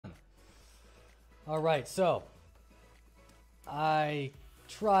Alright, so I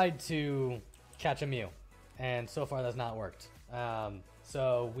tried to catch a Mew, and so far that's not worked.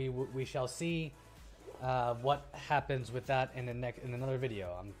 So we shall see what happens with that in another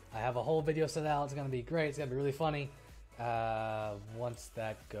video. I have a whole video set out. It's gonna be great. It's gonna be really funny once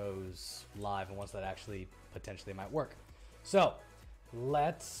that goes live and once that actually potentially might work. So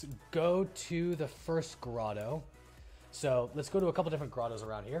let's go to the first grotto. So let's go to a couple different grottos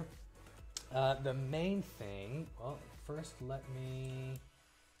around here. The main thing, well, first let me,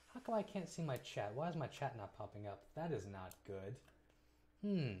 how come I can't see my chat? Why is my chat not popping up? That is not good.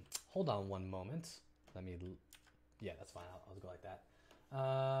 Hold on one moment. Let me, yeah, that's fine. I'll go like that.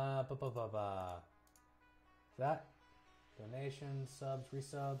 That, donations, subs,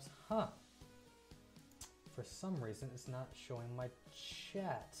 resubs, huh. For some reason, it's not showing my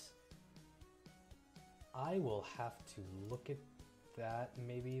chat. I will have to look at that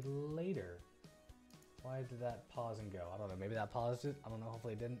maybe later. Why did that pause and go? I don't know. Maybe that paused it. I don't know.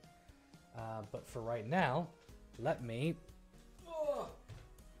 Hopefully it didn't. But for right now, let me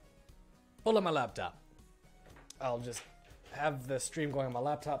pull up my laptop. I'll just have the stream going on my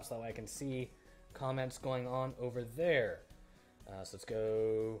laptop so that way I can see comments going on over there. So let's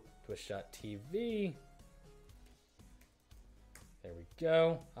go twitch.tv. There we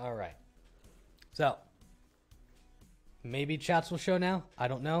go. All right. So maybe chats will show now. I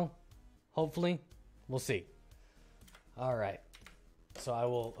don't know. Hopefully. We'll see. All right. So I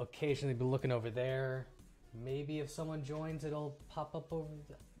will occasionally be looking over there. Maybe if someone joins, it'll pop up over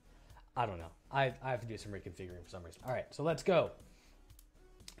there. I don't know. I have to do some reconfiguring for some reason. All right. So let's go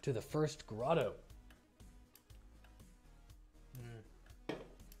to the first grotto.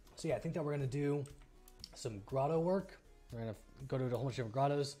 So yeah, I think that we're going to do some grotto work. We're going to go to a whole bunch of different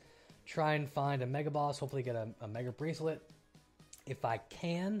grottos. Try and find a Mega Boss. Hopefully get a Mega Bracelet if I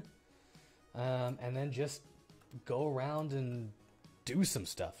can. And then just go around and do some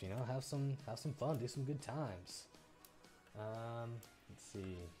stuff, you know, have some fun, do some good times. Let's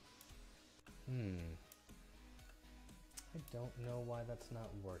see. I don't know why that's not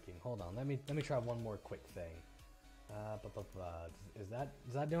working. Hold on, let me try one more quick thing. Is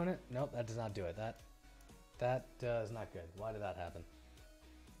that doing it? Nope, that does not do it. That is not good. Why did that happen?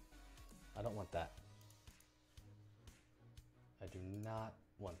 I don't want that. I do not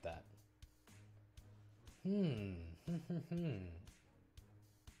want that.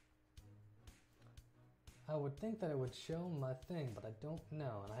 I would think that it would show my thing, but I don't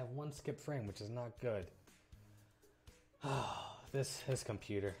know. And I have one skip frame, which is not good. This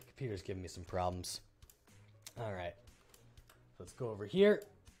computer's giving me some problems. All right, let's go over here.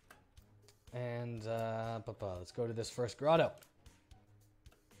 And let's go to this first grotto.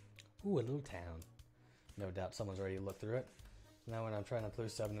 Ooh, a little town. No doubt someone's already looked through it. Now when I'm trying to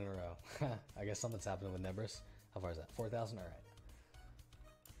lose 7 in a row. I guess something's happening with Nebris. How far is that? 4,000? All right.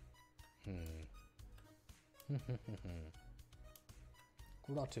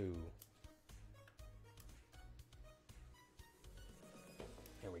 Grotto.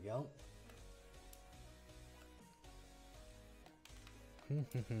 Here we go. All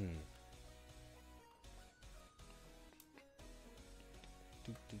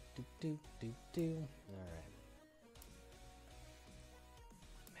right.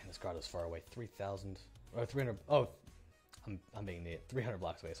 Man, this grotto's far away. 3,000 or 300. Oh, I'm being the 300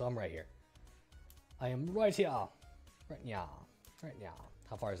 blocks away, so I'm right here. I am right here. Right now. Right now.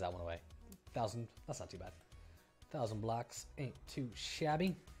 How far is that one away? 1,000. That's not too bad. 1,000 blocks ain't too shabby.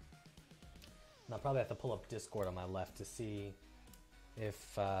 And I'll probably have to pull up Discord on my left to see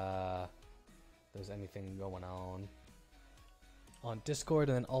if there's anything going on Discord,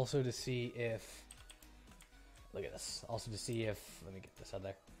 and then also to see if, look at this, also to see if, let me get this out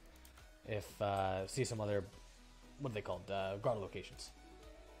there, if see some other, what are they called, grotto locations.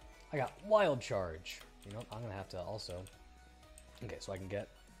 I got Wild Charge. You know, I'm gonna have to also, okay, so I can get,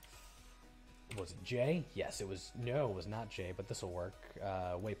 was it J? Yes, it was, no, it was not J, but this will work.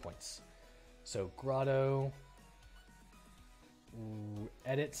 Waypoints. So grotto,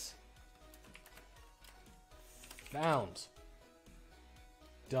 edits, found.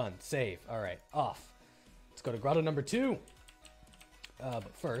 Done. Save. All right. Off. Let's go to grotto number 2.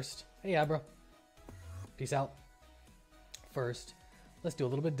 But first, hey, Abra. Peace out. First, let's do a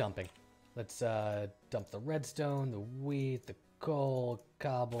little bit of dumping. Let's dump the redstone, the wheat, the coal,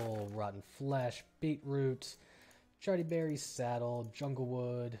 cobble, rotten flesh, beetroot, charty berries, saddle, jungle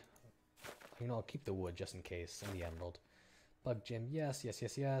wood. You know, I'll keep the wood just in case, and the emerald. Bug gem, yes, yes,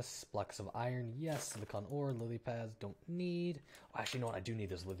 yes, yes. Blocks of iron, yes. Silicon ore, lily pads, don't need. Oh, actually, you know what? I do need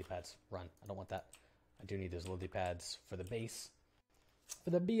those lily pads. Run. I don't want that. I do need those lily pads for the base.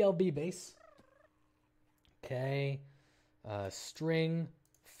 For the BLB base. Okay. String,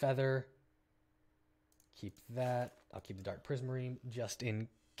 feather. Keep that. I'll keep the dark prismarine just in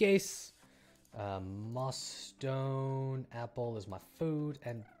case. Moss stone, apple is my food,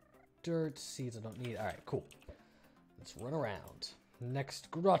 and dirt seeds I don't need. All right, cool. Let's run around. Next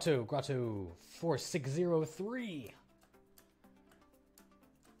grotto, 4603.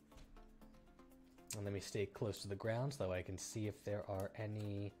 And let me stay close to the ground so that way I can see if there are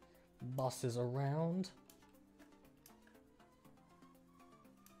any bosses around.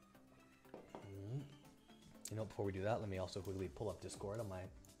 You know, before we do that, let me also quickly pull up Discord on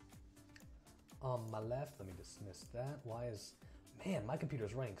my left. Let me dismiss that. Why is... Man, my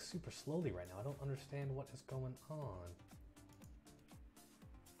computer's running super slowly right now. I don't understand what is going on.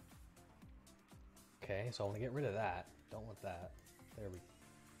 Okay, so I want to get rid of that. Don't want that. There we go.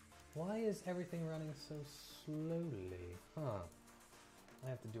 Why is everything running so slowly? Huh. I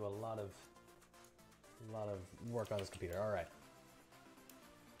have to do a lot of work on this computer. All right.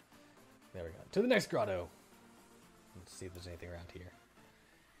 There we go. To the next grotto. Let's see if there's anything around here.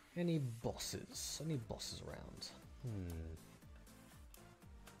 Any bosses? Any bosses around?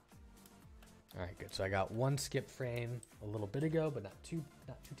 All right, good. So I got one skip frame a little bit ago, but not too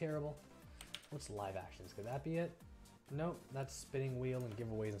terrible. What's live actions? Could that be it? Nope, that's spinning wheel and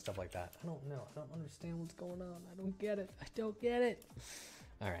giveaways and stuff like that. I don't know. I don't understand what's going on. I don't get it. I don't get it.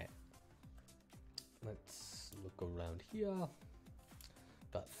 All right. Let's look around here.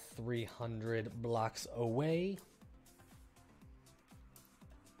 About 300 blocks away.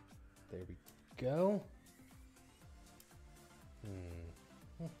 There we go.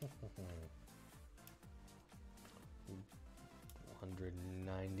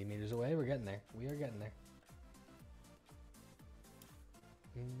 190 meters away. We're getting there. We are getting there.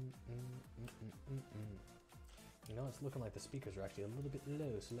 You know, it's looking like the speakers are actually a little bit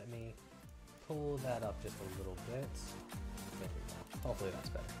low, so let me pull that up just a little bit. There we go. Hopefully that's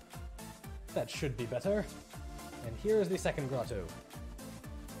better. That should be better. And here's the second grotto.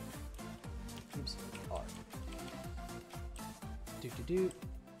 Oops, R.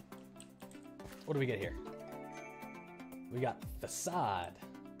 What do we get here? We got Facade.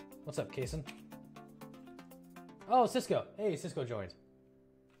 What's up, Kason? Oh, Cisco. Hey, Cisco joined.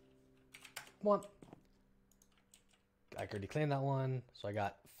 Come on. I already claimed that one, so I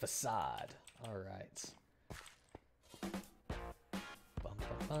got Facade. All right.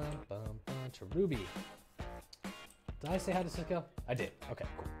 To Ruby. Did I say hi to Cisco? I did. Okay,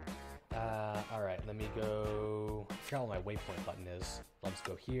 cool. All right, let me go. I forgot what my waypoint button is. Let's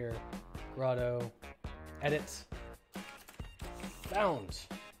go here. Grotto. Edit. Found.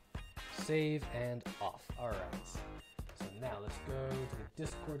 Save and off. All right. So now let's go to the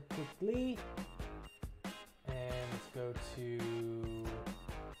Discord quickly. And let's go to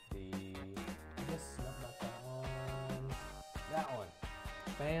the... This, not that one. That one.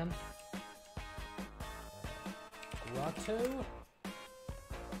 Bam. Grotto.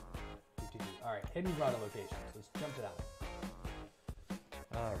 All right, hidden grotto locations. Let's jump to that one.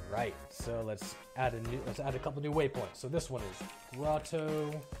 All right, so let's add a couple new waypoints. So this one is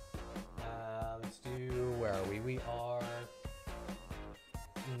grotto. Let's do, where are we? We are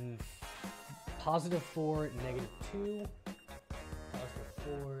 +4, -2.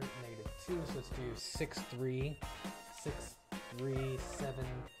 +4, -2. So let's do 6, 3, 6, 3, 7,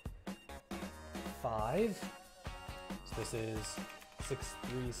 5. So this is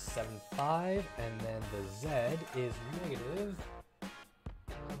 6375, and then the Z is negative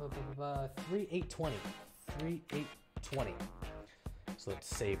 3820. 3820. So let's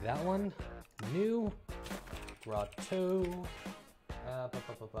save that one. New grotto.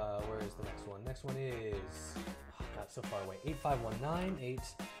 Where is the next one? Next one is, oh God, so far away. 8519.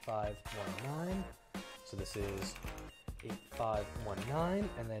 8519. So this is 8519,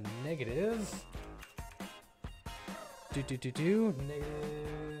 and then negative. Negative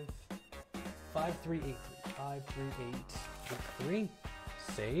 5383. 53883.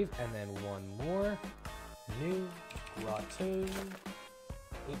 Save, and then one more. New grotto.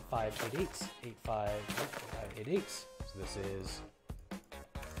 8588. 8588. So this is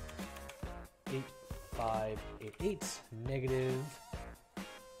 8588. Negative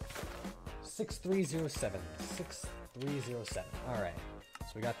 6307. 6307. All right.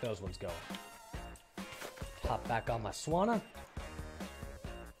 So we got those ones going. Hop back on my Swanna.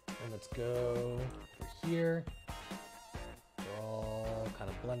 And let's go over here. They're all kind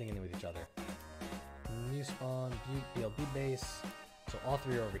of blending in with each other. New spawn, BLB base. So all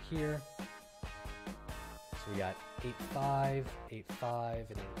three are over here. So we got 85,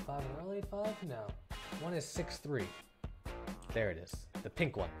 85, and 85. Are all 85? No. One is 6-3. There it is. The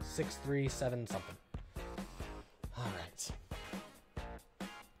pink one. 637 something. Alright.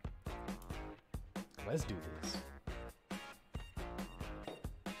 Let's do this.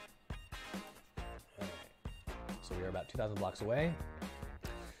 Alright. So we are about 2,000 blocks away.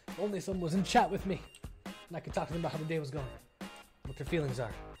 If only someone was in chat with me, and I could talk to them about how the day was going, what their feelings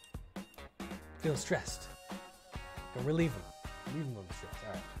are. Feeling stressed. Go relieve them. Relieve them of the stress.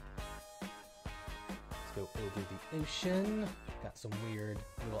 Alright. Let's go over the ocean. Got some weird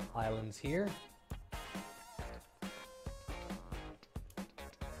little islands here.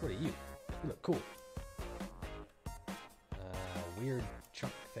 What are you? You look cool. Weird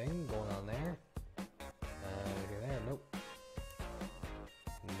chunk thing going on there. Anything there? Nope.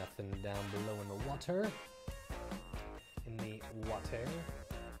 Nothing down below in the water. In the water.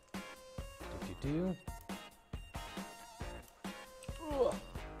 Do. There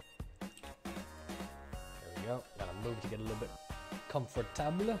we go. Gotta move to get a little bit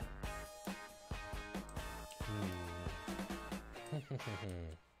comfortable.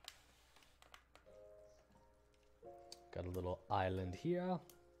 Got a little island here.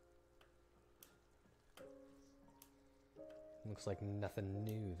 Looks like nothing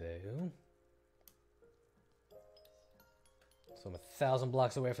new though. So I'm 1,000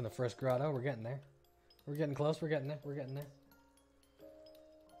 blocks away from the first grotto. We're getting there. We're getting close. We're getting there. We're getting there.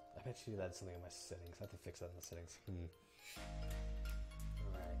 I bet you that's something in my settings. I have to fix that in the settings.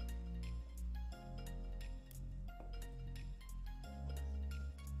 Alright.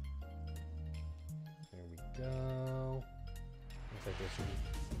 There we go. Looks like there's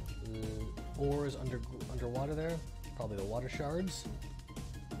some ores underwater there. Probably the water shards.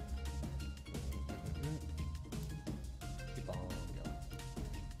 Keep on going.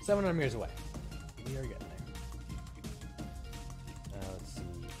 700 meters away. We are getting there. Let's see.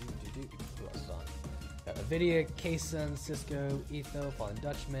 Who else is on? Got Nvidia, Kaysen, Cisco, Etho, Fallen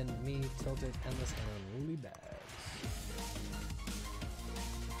Dutchman, me, Tilted, Endless, and Unruly Bags.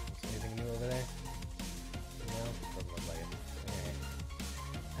 Anything new over there? No? Doesn't look like it.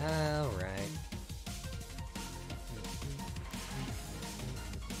 Alright. Alright.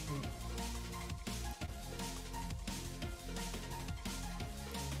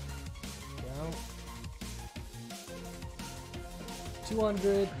 Go.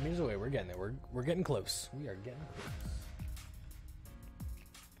 200 meters away. We're getting there. We're getting close. We are getting close.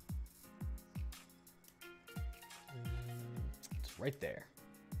 It's right there.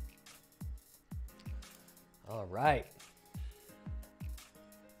 All right.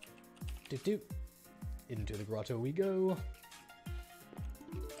 Doot doot. Into the grotto we go.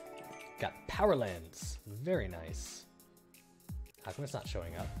 Got power lens. Very nice. How come it's not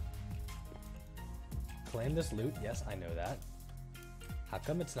showing up? Claim this loot. Yes, I know that. How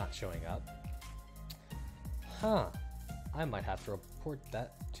come it's not showing up? Huh. I might have to report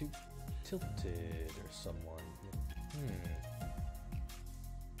that to Tilted or someone.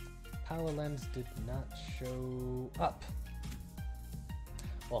 Power lens did not show up.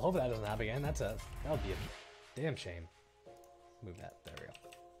 Well, hopefully that doesn't happen again. That would be a damn shame. Move that. There we go.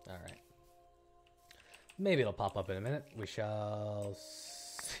 Alright. Maybe it'll pop up in a minute. We shall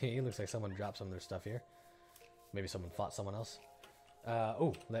see. Looks like someone dropped some of their stuff here. Maybe someone fought someone else.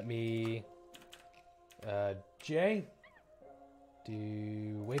 Oh, let me... J.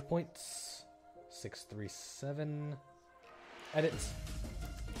 Do waypoints. 637. Edit.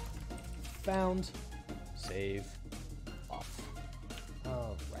 Found. Save. Off.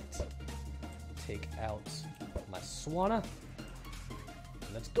 Alright. Take out my Swanna.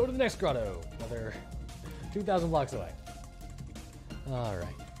 Let's go to the next grotto. Another 2,000 blocks away.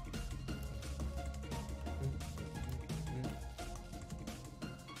 Alright.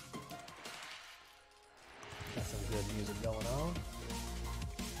 Got some good music going on.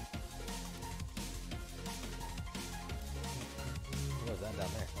 What was that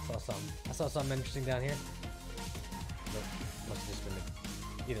down there? I saw something interesting down here. Nope. Must have just been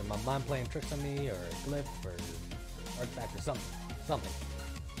either my mind playing tricks on me, or a glyph, or artifact, or something. Something.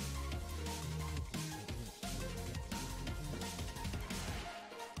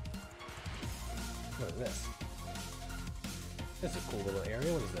 What is this? This is a cool little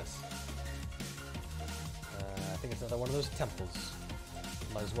area. What is this? I think it's another one of those temples.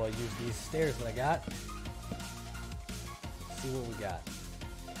 Might as well use these stairs that I got. Let's see what we got.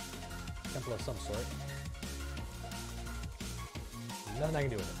 Temple of some sort. Nothing I can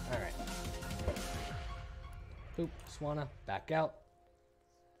do with it. Alright. Boop. Swanna. Back out.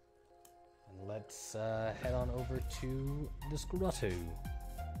 And let's head on over to this grotto.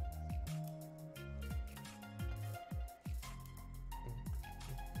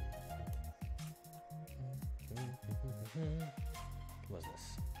 What is this?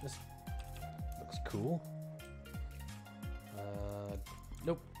 This looks cool.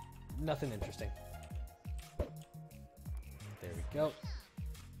 Nope. Nothing interesting. There we go.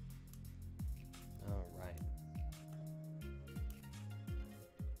 Alright.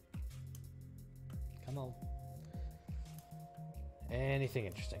 Come on. Anything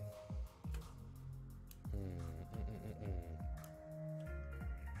interesting?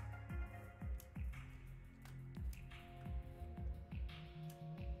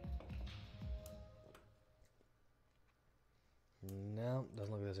 No,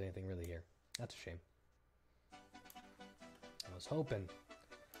 doesn't look like there's anything really here. That's a shame. I was hoping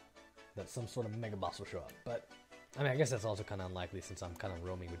that some sort of mega boss will show up, but I mean, I guess that's also kind of unlikely since I'm kind of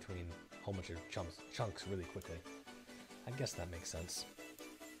roaming between a whole bunch of chunks really quickly. I guess that makes sense.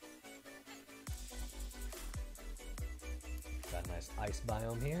 Got a nice ice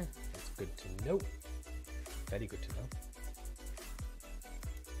biome here. That's good to know. Very good to know.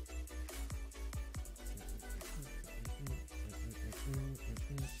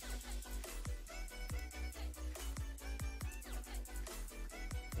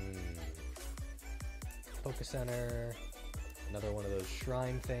 Poké Center. Another one of those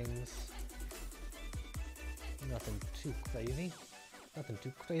shrine things. Nothing too crazy. Nothing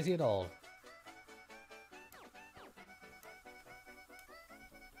too crazy at all.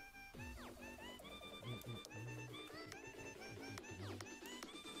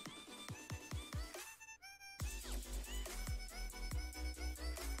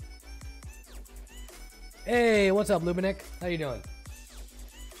 Hey, what's up, Lubinik? How you doing?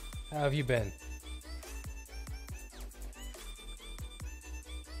 How have you been?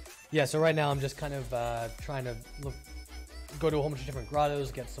 Yeah, so right now I'm just kind of trying to go to a whole bunch of different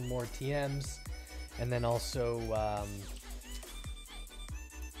grottos, get some more TMs, and then also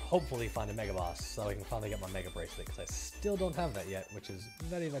hopefully find a Mega Boss so I can finally get my Mega Bracelet, because I still don't have that yet, which is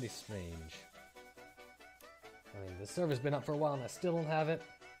very, very strange. I mean, the server's been up for a while and I still don't have it.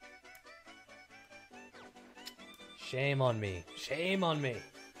 Shame on me. Shame on me.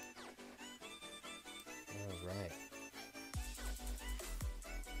 Alright.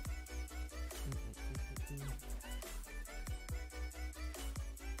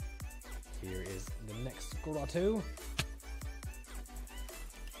 Here is the next grotto.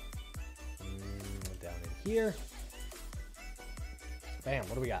 Down in here. Bam,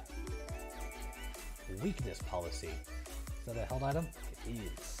 what do we got? Weakness policy. Is that a held item? It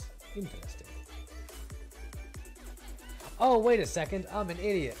is. Interesting. Oh, wait a second. I'm an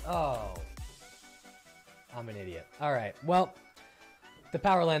idiot. Oh. I'm an idiot. Alright, well, the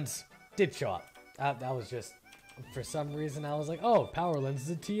power lens did show up. That was just, for some reason, I was like, oh, power lens is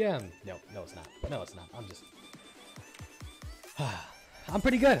a TM. No, it's not. No, it's not. I'm just... I'm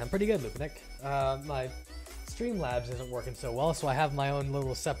pretty good. I'm pretty good, Lupinik. My Streamlabs isn't working so well, so I have my own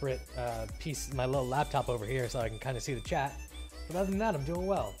little separate piece, my little laptop over here, so I can kind of see the chat. But other than that, I'm doing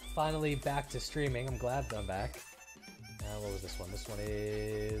well. Finally back to streaming. I'm glad that I'm back. What was this one? This one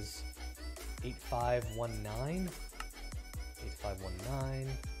is 8519.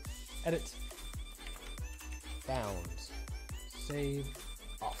 8519. Edit. Found. Save.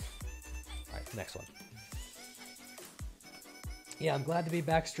 Off. Alright, next one. Yeah, I'm glad to be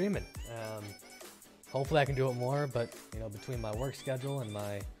back streaming. Hopefully I can do it more, but, you know, between my work schedule and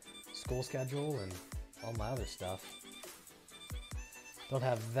my school schedule and all my other stuff, don't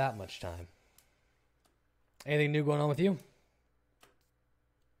have that much time. Anything new going on with you?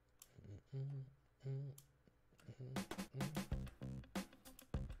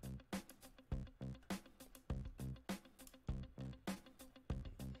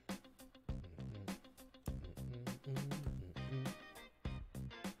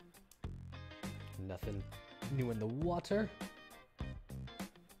 Nothing new in the water.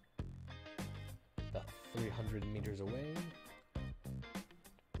 About 300 meters away.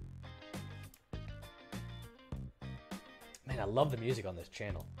 Man, I love the music on this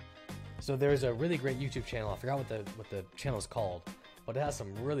channel. So there's a really great YouTube channel. I forgot what the channel is called, but it has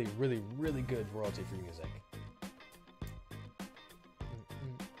some really, really, really good royalty-free music.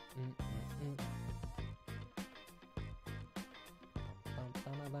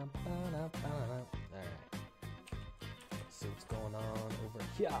 Alright. Let's see what's going on over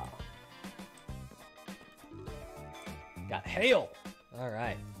here. Got hail!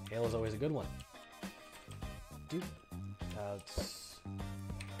 Alright. Hail is always a good one. Dude.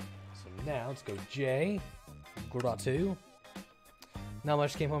 So now let's go J. Grotto. Not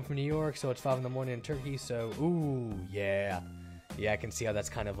much came home from New York, so it's 5 in the morning in Turkey. So ooh, yeah, I can see how that's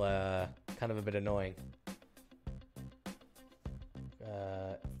kind of a bit annoying.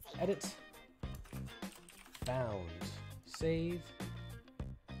 Edit. Found. Save.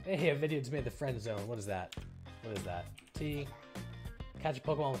 Hey, a video's made the friend zone. What is that? What is that? T. Catch a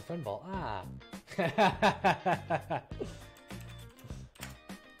Pokemon with a friend ball. Ah.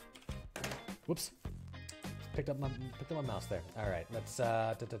 Whoops. Picked up my mouse there. All right, let's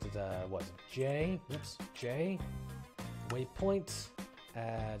what's it? J? Whoops. J. Waypoint.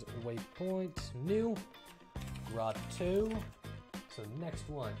 Add waypoint. New. Rod 2. So the next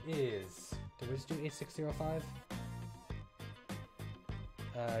one is. Did we just do 8605?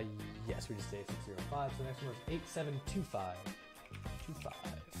 Yes, we just did 8605. So the next one is 8725.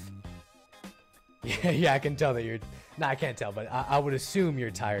 25. Yeah, I can tell that you're. Nah, I can't tell, but I would assume you're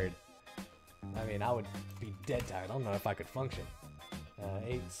tired. I mean, I would be dead tired. I don't know if I could function.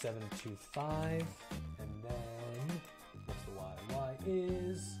 8725, and then what's the Y? Y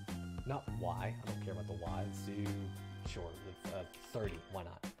is not Y. I don't care about the Y. Let's do short with 30. Why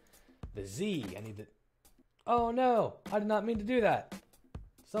not? The Z. I need the. Oh no! I did not mean to do that.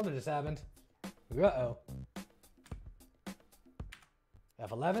 Something just happened. Uh-oh.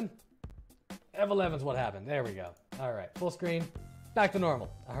 F11. F11's what happened. There we go. All right, full screen. Back to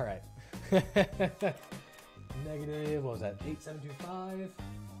normal. All right. Negative, what was that? 8725.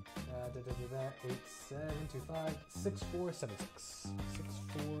 8725. 6476.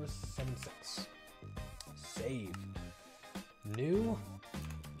 6476. Save. New.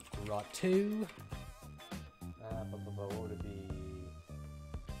 Rot 2. What would it be?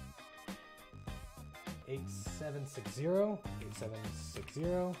 8760.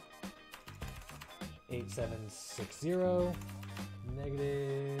 8760. 8760.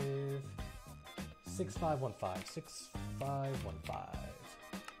 Negative 6515. 6515.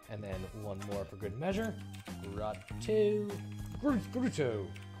 And then one more for good measure. Grot 2. Gruto.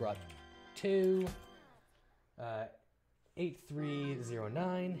 Grot 2.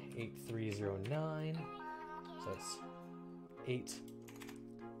 8309. 8309. So it's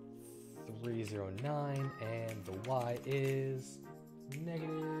 8309. And the Y is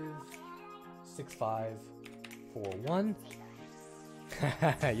negative 6541.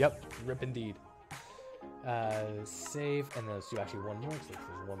 Yep, rip indeed. Save, and then let's do actually one more, so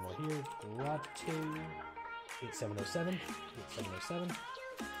there's one more here. Grot 2, 8707, 8707,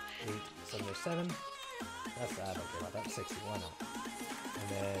 8707. That's, I don't care about that, 60, why not? And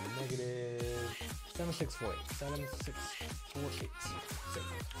then negative 7648, 7648. Save.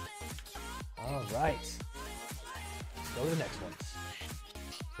 Alright. Let's go to the next one.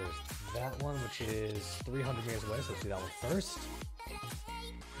 There's that one, which is 300 meters away, so let's do that one first.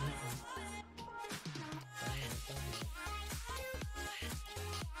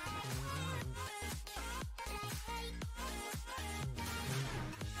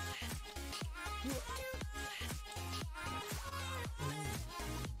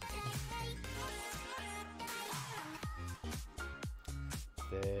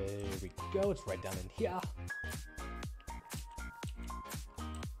 There we go, it's right down in here.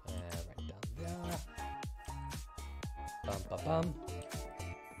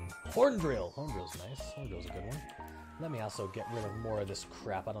 Horn drill. Horn drill's nice. Horn drill's a good one. Let me also get rid of more of this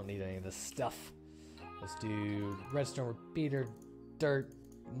crap. I don't need any of this stuff. Let's do redstone repeater, dirt,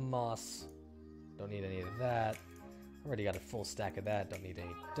 moss. Don't need any of that. Already got a full stack of that. Don't need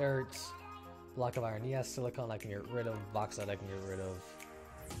any dirt. Block of iron, yes. Silicon I can get rid of. Bauxite I can get rid of.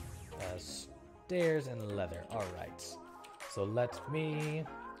 Stairs and leather. Alright. So let me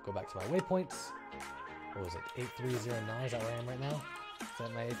go back to my waypoints. What was it? 8309? Is that where I am right now? Is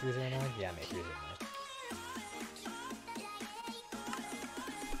that my 8309? Yeah, I'm 8309.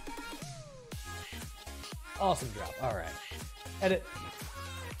 Awesome drop. Alright. Edit.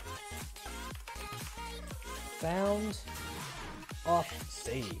 Found. Off.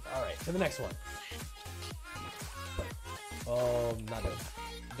 Save. Alright, to the next one. Oh, not doing that.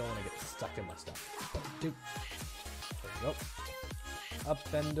 Don't want to get stuck in my stuff. There we go.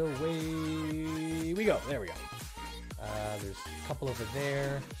 Up and away we go. There we go. There's a couple over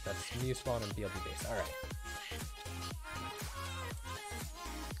there. That's Mew spawn and BLB base. Alright.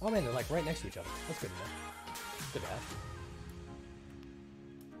 Oh man, they're like right next to each other. That's good enough. Good to have.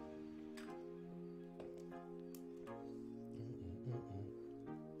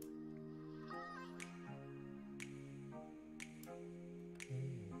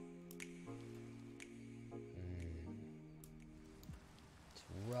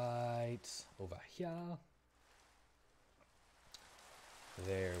 Right over here.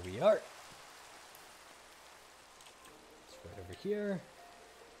 There we are. It's right over here.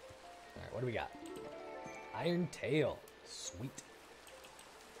 Alright, what do we got? Iron Tail. Sweet.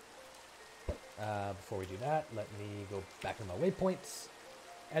 Before we do that, let me go back to my waypoints.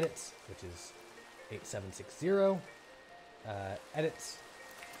 Edits, which is 8760. Edits.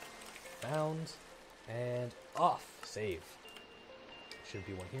 Found. And off. Save. shouldn't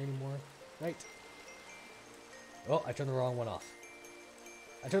be one here anymore. Right. Oh, I turned the wrong one off.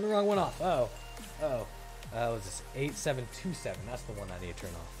 I turned the wrong one off. Oh. Oh. Was this 8727? That's the one I need to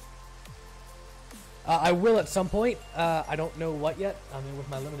turn off. I will at some point. I don't know what yet. I mean, with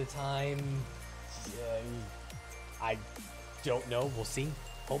my limited time, I don't know. We'll see.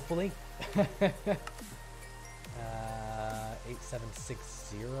 Hopefully.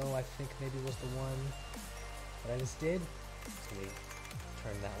 8760, I think maybe was the one that I just did. So we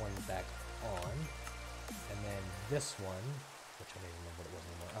turn that one back on. And then this one, which I don't even remember what it was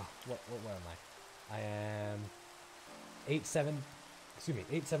anymore. Oh, where am I? I am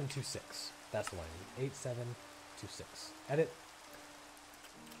 8726. That's the one I need. 8726. Edit.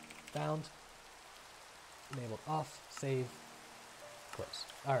 Found. Enabled off. Save. Close.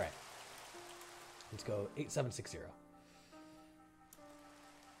 Alright. Let's go 8760.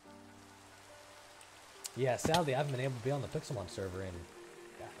 Yeah, sadly I haven't been able to be on the Pixelmon server in,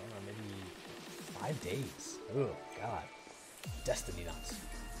 I don't know, maybe 5 days. Oh, God. Destiny nuts.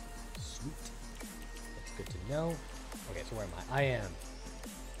 Sweet. That's good to know. Okay, so where am I? I am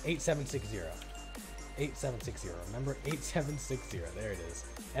 8760. 8760. Remember? 8760. There it is.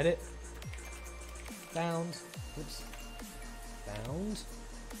 Edit. Found. Whoops. Found.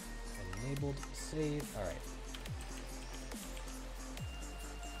 Enabled. Save. Alright.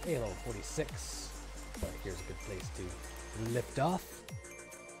 A level 46. But here's a good place to lift off.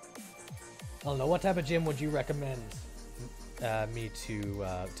 I don't know. What type of gym would you recommend me to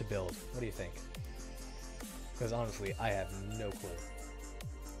build? What do you think? Because honestly, I have no clue.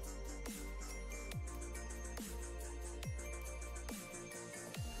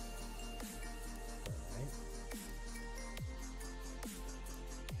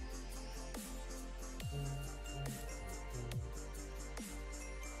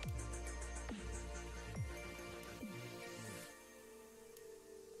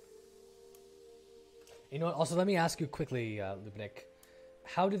 You know what? Also, let me ask you quickly, Lubnik.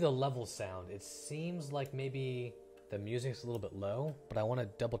 How do the levels sound? It seems like maybe the music's a little bit low, but I want to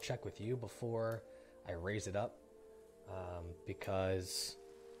double check with you before I raise it up, because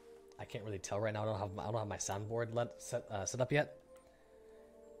I can't really tell right now. I don't have my soundboard set up yet.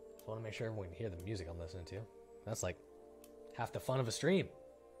 So I want to make sure everyone can hear the music I'm listening to. That's like half the fun of a stream.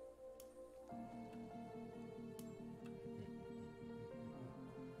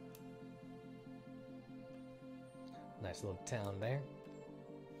 Nice little town there.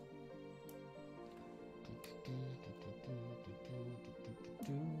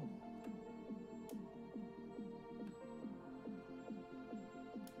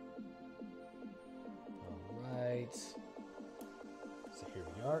 Alright. So here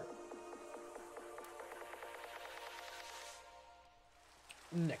we are.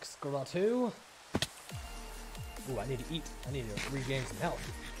 Next grotto. Ooh, I need to eat. I need to regain some health.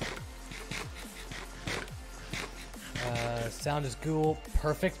 Sound is cool.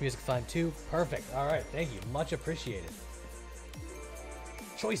 Perfect. Music fine too. Perfect. Alright, thank you. Much appreciated.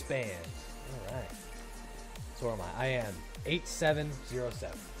 Choice band. Alright. So where am I? I am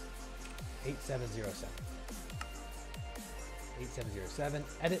 8707. 8707. 8707.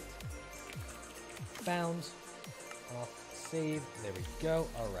 Edit. Found. Off. Save. There we go.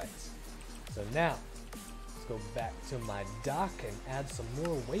 Alright. So now, let's go back to my dock and add some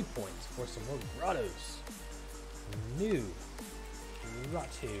more waypoints for some more grottos. New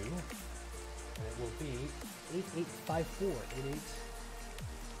grotto, and it will be 8854.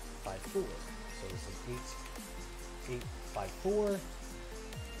 8854. So this is 8854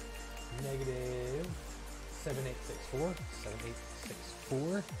 negative 7864.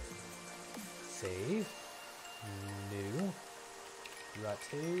 7864. Save. New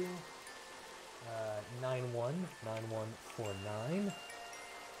grotto. 919149.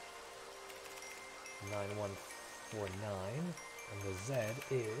 9149, and the Z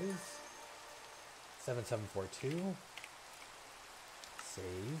is 7742.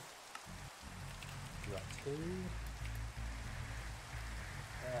 Save. Drop 2.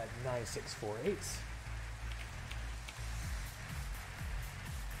 9648.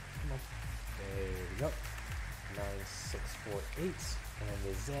 Come on. There we go. 9648. And then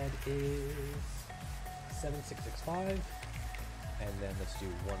the Z is 7665. And then let's do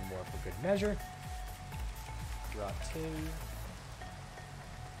one more for good measure. Drop 2.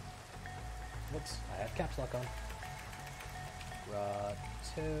 Whoops, I have caps lock on. Drop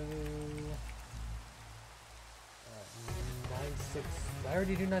 2. 96. Did I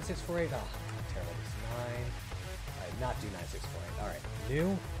already do 9648? Oh, I'm terrible. This 9. I did not do 9648. Alright,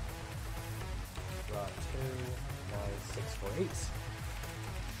 new. Drop 2. 9648.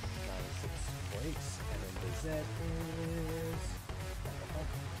 9648. And then the Z is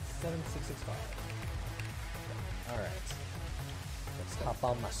 7665. Alright. Let's hop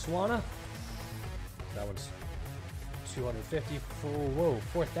on my Swanna. That one's 250. Whoa,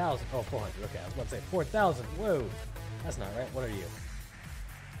 4,000. Oh, 400. Okay, I was about to say 4,000. Whoa. That's not right. What are you?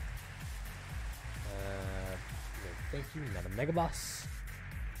 Thank you. Not a Mega Boss.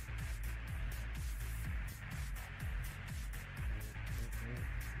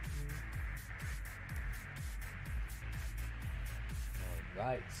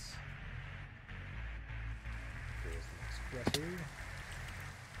 Alright. Here's the next Bretu.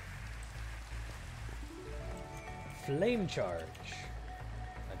 Flame Charge.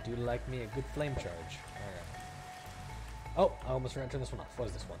 I do like me a good Flame Charge. Alright. Oh, I almost forgot to turn this one off. What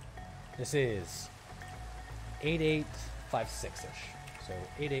is this one? This is 8856-ish. So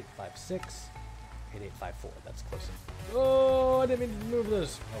 8856, 8854. That's close. Oh, I didn't mean to move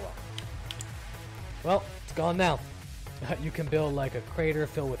this. Oh well. Well, it's gone now. You can build like a crater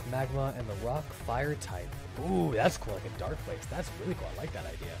filled with magma and the rock fire type. Ooh, that's cool, like a dark place. That's really cool. I like that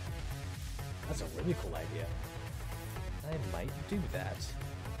idea. That's a really cool idea. I might do that.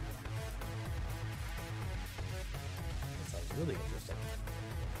 That sounds really interesting.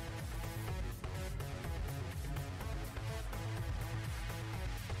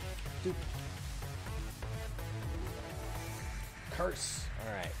 Dude. Curse.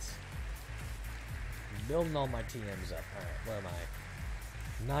 Alright. Building all my TMs up. Alright, where am I?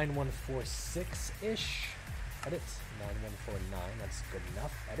 9146-ish. Edit. 9149. That's good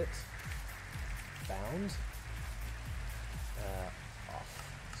enough. Edit. Found. Off.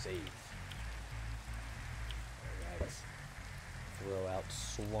 Save. Alright. Throw out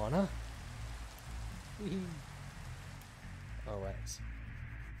Swanna. Alright.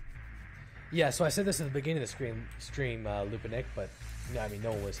 Yeah, so I said this at the beginning of the stream, Lupinic, but I mean,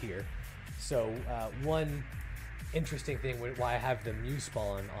 no one was here. So, one interesting thing why I have the Mew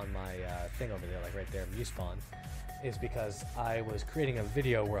spawn on my thing over there, like right there, Mew spawn, is because I was creating a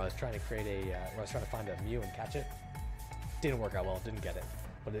video where I was trying to create where I was trying to find a Mew and catch it. Didn't work out well, didn't get it.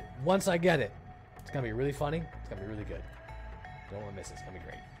 But once I get it, it's gonna be really funny. It's gonna be really good. Don't want to miss it. It's gonna be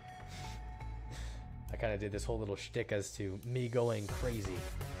great. I kind of did this whole little shtick as to me going crazy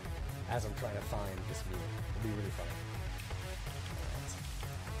as I'm trying to find this Mew. It'll be really funny.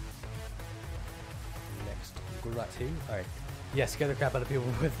 Next, Gratu. Alright. Yeah, scare the crap out of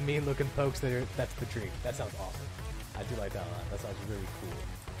people with mean-looking pokes that's the dream. That sounds awesome. I do like that a lot. That sounds really cool.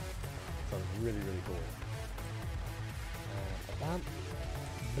 Sounds really, really cool.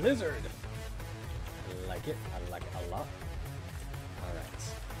 Blizzard! I like it. I like it a lot. Alright.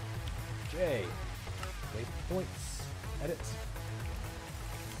 J. Waypoints. Edit.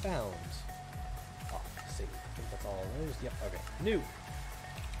 Found. Off. Save. I think that's all those. Yep, okay. New.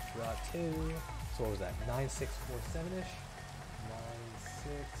 Draw 2. So what was that? 9647-ish?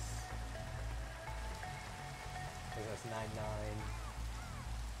 96. So that's 99.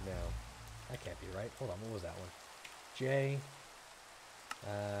 No. That can't be right. Hold on, what was that one? J.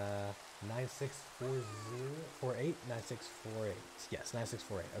 9640. 48? 9648. Yes,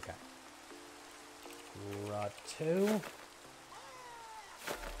 9648. Okay. Draw 2.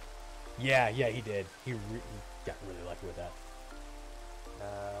 Yeah, he did. He got really lucky with that.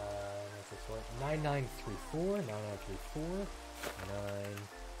 9934, 9934,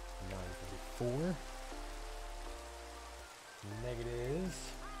 9934. Negatives.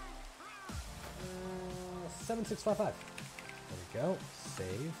 7655. There we go.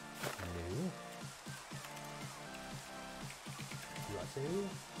 Save. New. Draw 2.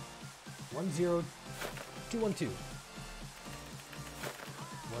 10212.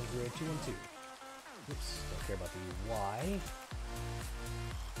 10212. Oops, don't care about the Y.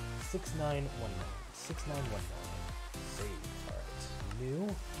 6919. 6919. Save. Alright. New.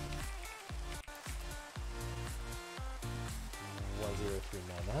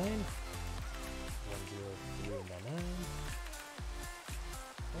 10399. 10399.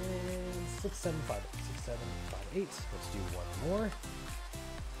 And 6758. 6758. Let's do one more.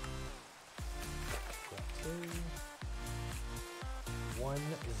 Got 2.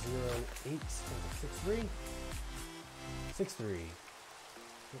 108. 63. 63.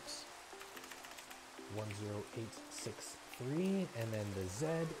 Oops. 10863, and then the Z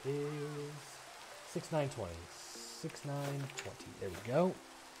is 6920. 6920. There we go.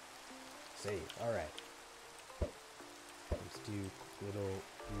 Save. Alright. Let's do little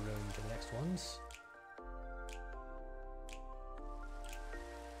room to the next ones.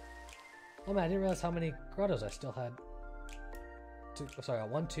 Oh man, I didn't realize how many grottos I still had. Sorry,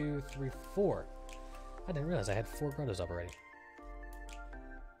 1, 2, 3, 4. I didn't realize I had 4 grottos up already.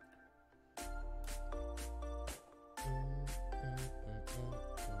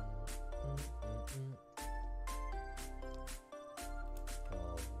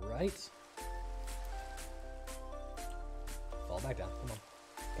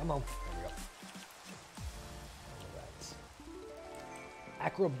 Come on. There we go. Alright.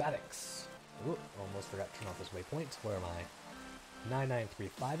 Acrobatics. Ooh, almost forgot to turn off this waypoint. Where am I?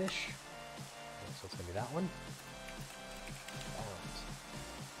 9935-ish. So it's going to be that one.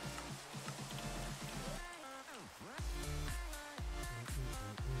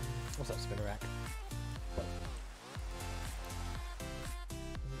 What's up, spinner rack?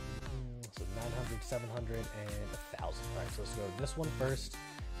 So 900, 700, and 1,000. Alright, so let's go to this one first.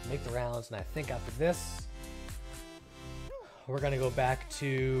 Make the rounds, and I think after this, we're going to go back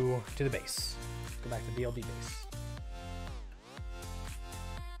to the base. Go back to BLB base.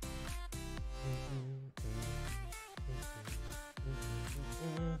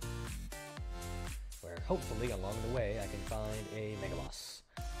 Where hopefully along the way I can find a Mega Boss.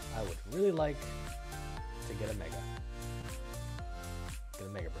 I would really like to get a Mega. Get a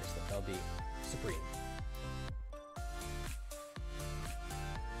Mega Bracelet. That would be supreme.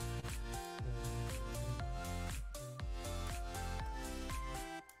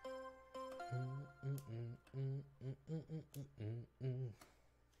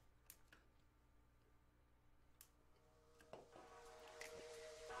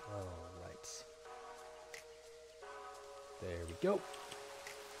 Alright. There we go.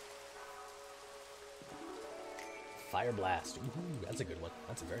 Fire Blast. Ooh, that's a good one.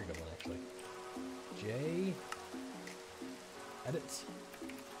 That's a very good one, actually. J. Edit.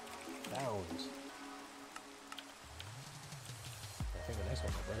 Found. I think the next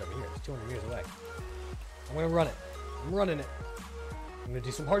one's right over here. It's 200 meters away. I'm gonna run it. I'm running it. I'm gonna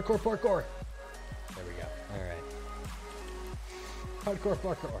do some hardcore parkour. There we go. Alright. Hardcore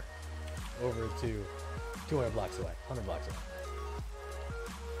parkour. Over to 200 blocks away. 100 blocks away.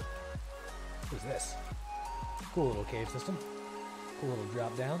 Who's this? Cool little cave system. Cool little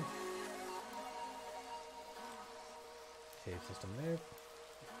drop down. Cave system there.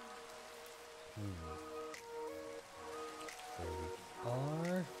 There we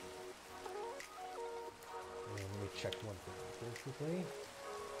are. And let me check one thing very quickly.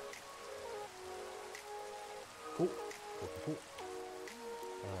 Cool. Cool, cool, cool.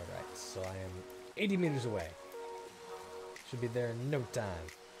 Alright, so I am 80 meters away. Should be there in no time.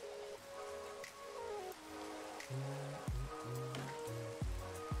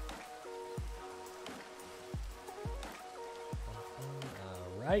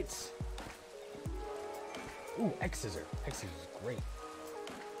 Alright. Ooh, X-Scissor. X-Scissor is great.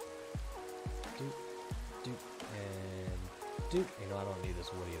 Doop, doop, and doop. You know, I don't need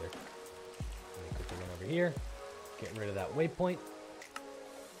this wood either. Let me quickly run over here. Get rid of that waypoint.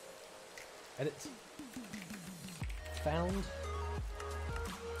 Edit. Found.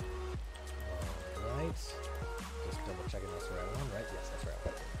 Alright. Just double checking that's the right one, right? Yes, that's right.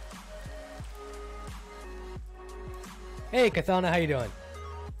 Hey, Kathana, how you doing?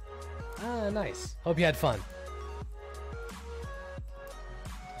 Ah, nice. Hope you had fun.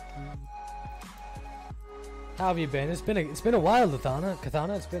 How have you been? It's been a while, Kathana.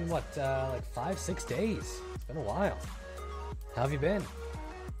 Kathana, it's been what, like 5-6 days. It's been a while. How have you been?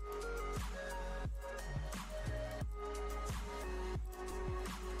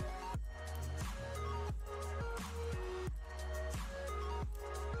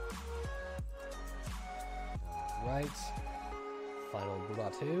 Right. Final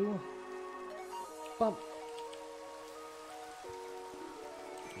Blatu. Bump.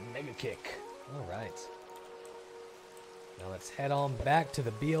 Mega Kick. Alright. Now let's head on back to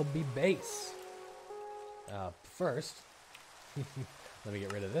the BLB base. First, let me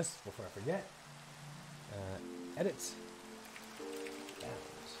get rid of this before I forget. Edit.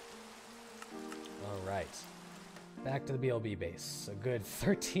 Alright. Back to the BLB base. A good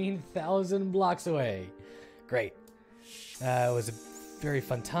 13,000 blocks away. Great. It was a very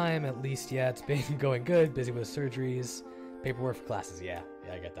fun time, at least. Yeah, it's been going good. Busy with surgeries, paperwork for classes. Yeah,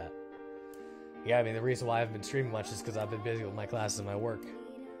 I get that. Yeah, I mean, the reason why I haven't been streaming much is because I've been busy with my classes and my work.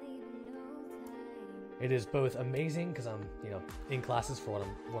 It is both amazing because I'm, in classes for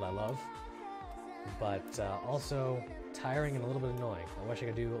what I love, but also tiring and a little bit annoying. I wish I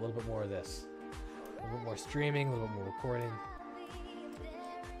could do a little bit more of this. A little bit more streaming, a little bit more recording.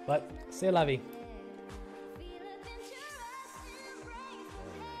 But, c'est la vie.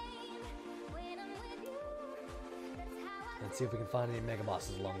 Let's see if we can find any Mega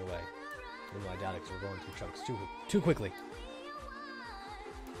Bosses along the way. Even though I doubt it because we're going through chunks too quickly.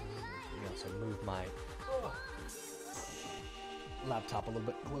 Let me also move my laptop a little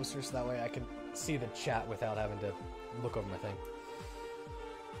bit closer so that way I can see the chat without having to look over my thing.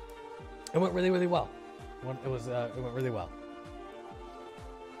 It went really, really well. It went really well.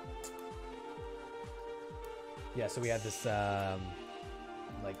 Yeah, so we had this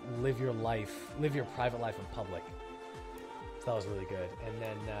live your life, live your private life in public. So that was really good. And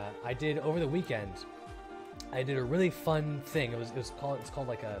then I did over the weekend. I did a really fun thing. It's called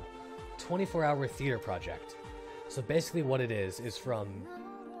like a 24-hour theater project. So basically, what it is from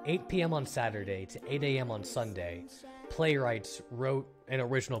 8 p.m. on Saturday to 8 a.m. on Sunday, playwrights wrote an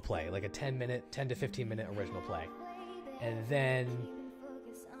original play, like a 10 to 15 minute original play. And then,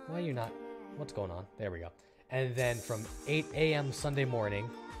 why are you not? What's going on? There we go. And then from 8 a.m. Sunday morning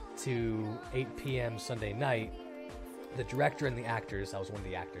to 8 p.m. Sunday night, the director and the actors, I was one of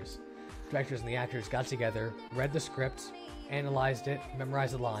the actors, directors and the actors got together, read the script, analyzed it,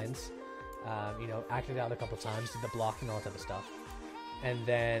 memorized the lines, acted out a couple times, did the blocking, all that type of stuff. And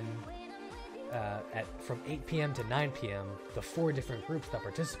then from 8 p.m. to 9 p.m., the 4 different groups that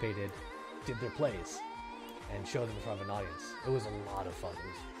participated did their plays and showed them in front of an audience. It was a lot of fun. It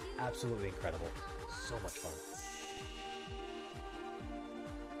was absolutely incredible. So much fun.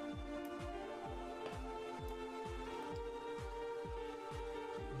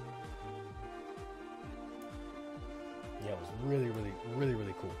 Yeah, it was really, really, really,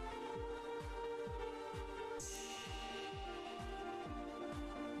 really cool.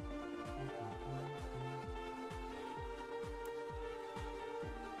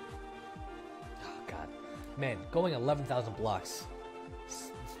 Oh, God. Man, going 11,000 blocks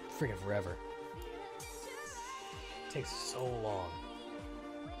is freaking forever. It takes so long.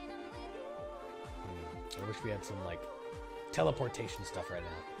 I wish we had some, like, teleportation stuff right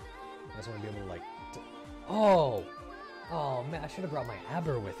now. I just want to be able to, like... Oh, man, I should have brought my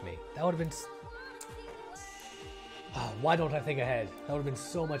Aber with me. That would have been... Oh, why don't I think ahead? That would have been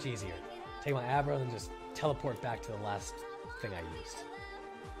so much easier. Take my Aber and then just teleport back to the last thing I used.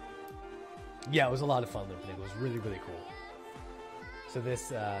 Yeah, it was a lot of fun living it. It was really, really cool. So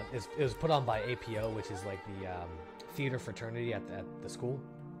this, it was put on by APO, which is like the theater fraternity at the school.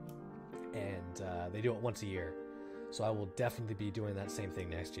 And they do it once a year. So I will definitely be doing that same thing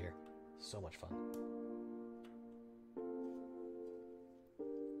next year. So much fun.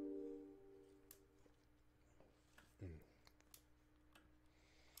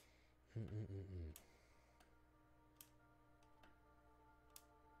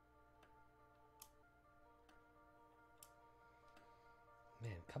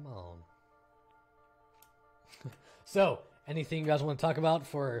 Man, come on. So, anything you guys want to talk about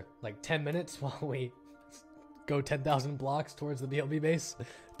for like 10 minutes while we go 10,000 blocks towards the BLB base?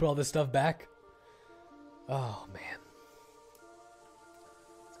 Put all this stuff back? Oh, man.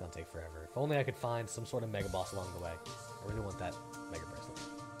 It's gonna take forever. If only I could find some sort of Mega Boss along the way. I really want that Mega Bracelet.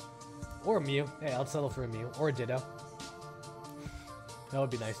 Or a Mew. Hey, I'll settle for a Mew. Or a Ditto. That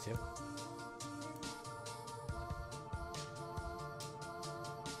would be nice too.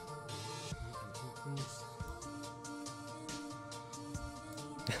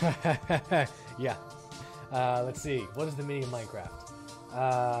 Yeah. Let's see. What is the meaning of Minecraft?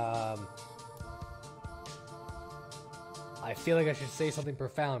 I feel like I should say something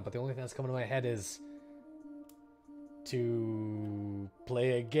profound, but the only thing that's coming to my head is to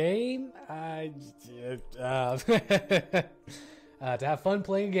play a game. To have fun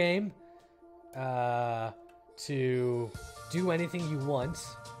playing a game. To do anything you want.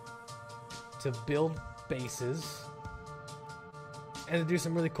 To build bases. And to do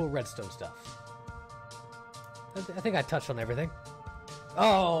some really cool redstone stuff. I think I touched on everything.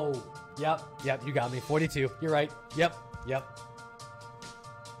 Oh! Yep, you got me. 42. You're right. Yep.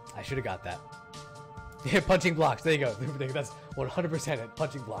 I should have got that. Yeah, punching blocks. There you go. That's 100% it.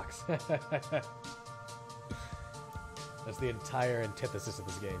 Punching blocks. That's the entire antithesis of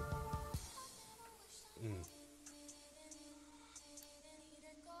this game.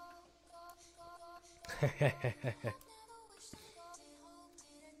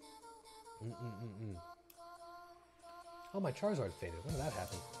 Oh, my Charizard faded. When did that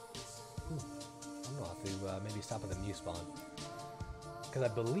happen? I'm gonna have to maybe stop at the Mew spawn. Because I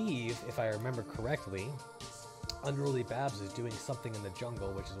believe, if I remember correctly, Unruly Babs is doing something in the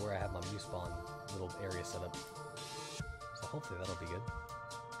jungle, which is where I have my Mew spawn little area set up. So hopefully that'll be good.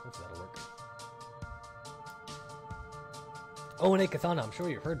 Hopefully that'll work. Oh, and Katana, I'm sure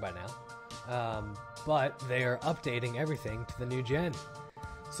you've heard by now. But they are updating everything to the new gen.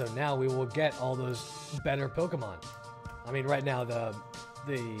 So now we will get all those better Pokemon. I mean, right now the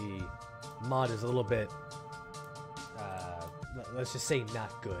mod is a little bit, let's just say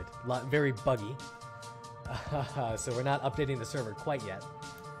not good. Very buggy. So we're not updating the server quite yet.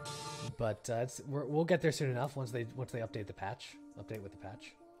 But we'll get there soon enough once they update the patch. Update with the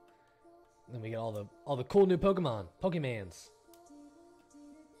patch. Then we get all the cool new Pokemon. Pokemans.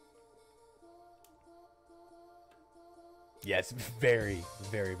 Yeah, it's very,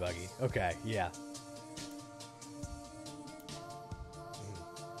 very buggy. Okay, yeah.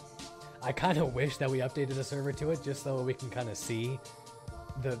 I kind of wish that we updated the server to it just so we can kind of see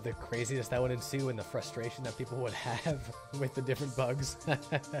the craziness that would ensue and the frustration that people would have with the different bugs. I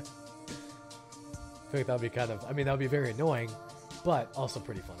think that would be kind of, I mean, that would be very annoying, but also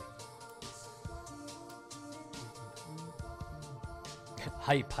pretty funny.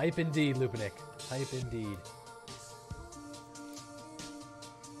 Hype indeed, Lupinik. Hype indeed.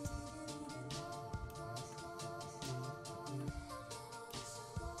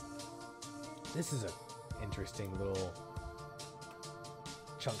 This is a interesting little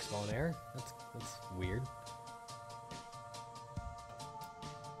chunk spawn error. That's weird.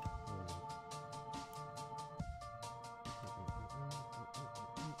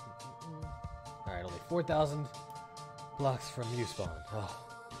 Alright, only 4,000 blocks from you spawn. Oh,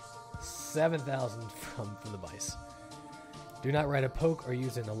 7,000 from the Vice. Do not ride a poke or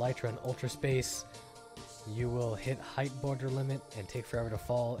use an elytra in ultra space. You will hit height border limit and take forever to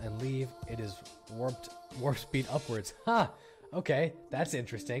fall and leave. It is warp speed upwards. Ha! Okay, that's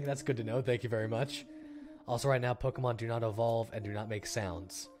interesting. That's good to know. Thank you very much. Also, right now, Pokemon do not evolve and do not make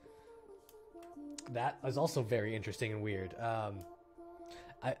sounds. That is also very interesting and weird.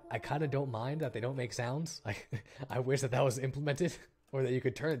 I kind of don't mind that they don't make sounds. I wish that was implemented, or that you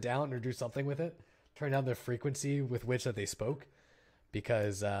could turn it down or do something with it. Turn down the frequency with which that they spoke,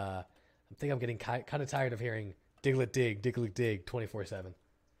 because I think I'm getting kind of tired of hearing Diglett dig, Diglett dig 24/7.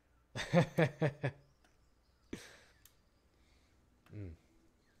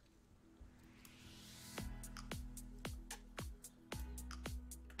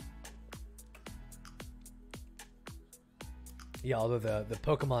 Yeah, although the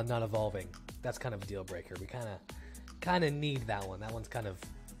Pokemon not evolving, that's kind of a deal breaker. We kind of need that one. That one's kind of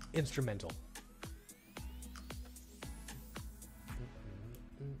instrumental.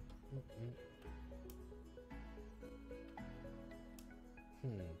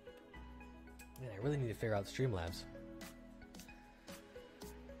 Man, I really need to figure out Streamlabs.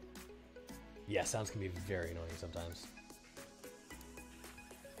 Yeah, sounds can be very annoying sometimes.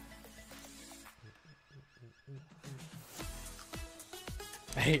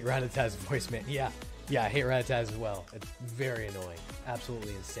 I hate Rattata's voice, man. Yeah, I hate Rattata as well. It's very annoying.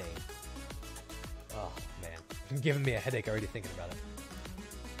 Absolutely insane. Oh, man. It's giving me a headache already thinking about it.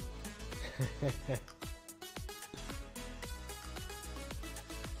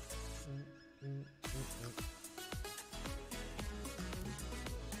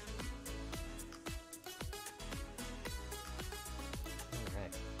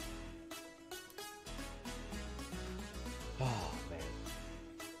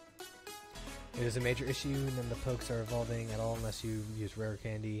 It is a major issue, and then the pokes are evolving at all unless you use rare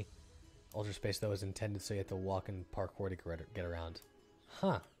candy. Ultra space, though, is intended so you have to walk in parkour to get around.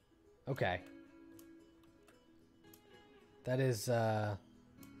 Huh. Okay. That is,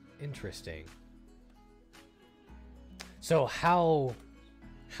 interesting. So how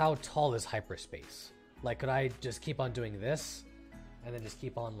tall is hyperspace? Like, could I just keep on doing this, and then just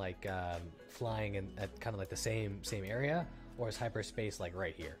keep on, like, flying at kind of like the same area? Or is hyperspace like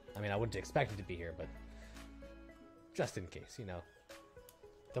right here? I mean, I wouldn't expect it to be here, but just in case, you know.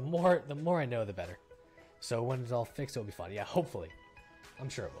 The more I know, the better. So when it's all fixed, it'll be fun. Yeah, hopefully. I'm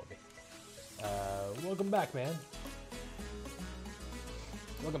sure it will be. Welcome back, man.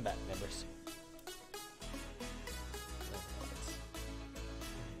 Welcome back, members.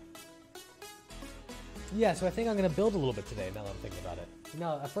 Yeah, so I think I'm going to build a little bit today, now that I'm thinking about it. You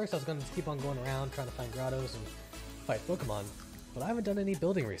know, at first I was going to keep on going around, trying to find grottos and fight Pokemon, but I haven't done any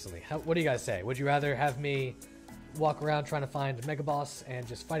building recently. What do you guys say? Would you rather have me walk around trying to find Mega Boss and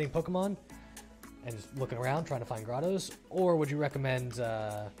just fighting Pokemon and just looking around trying to find grottos, or would you recommend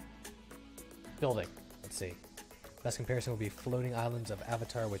building? Let's see. Best comparison would be floating islands of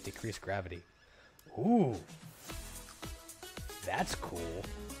Avatar with decreased gravity. Ooh, that's cool.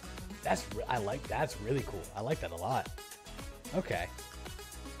 That's really cool. I like that a lot. Okay.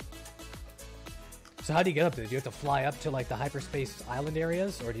 So how do you get up there? Do you have to fly up to like the hyperspace island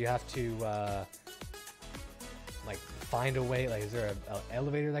areas, or do you have to like find a way? Like, is there an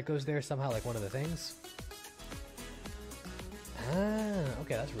elevator that goes there somehow? Like one of the things? Ah,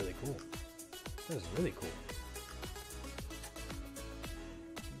 okay, that's really cool. That is really cool.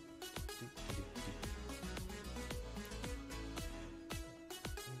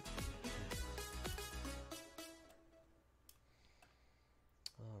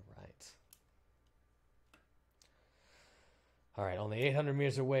 Alright, only 800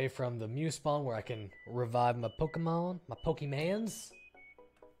 meters away from the Mew spawn where I can revive my Pokemon, my Pokemans.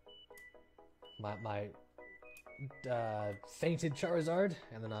 My fainted Charizard,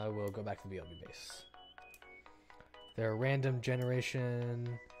 and then I will go back to the BLB base. There are random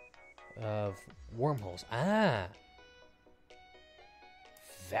generation of wormholes. Ah!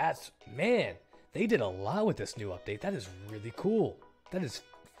 That's... Man! They did a lot with this new update. That is really cool. That is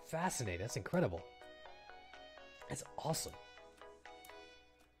fascinating. That's incredible. That's awesome.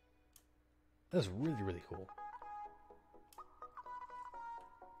 That's really, really cool.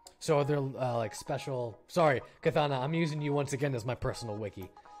 So are there like special... Sorry, Kathana, I'm using you once again as my personal wiki.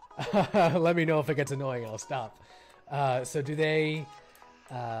 Let me know if it gets annoying and I'll stop. So do they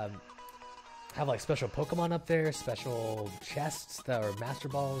have like special Pokemon up there? Special chests that are Master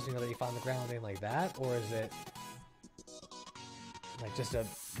Balls, you know, that you find on the ground, anything like that? Or is it like just a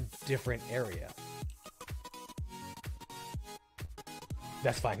different area?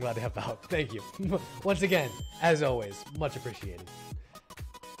 That's fine. Glad to help out. Thank you. Once again, as always, much appreciated.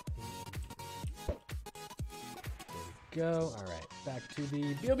 There we go. All right, back to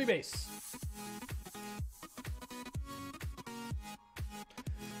the BLB base.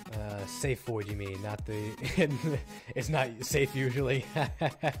 Safe void, you mean? Not the... It's not safe usually.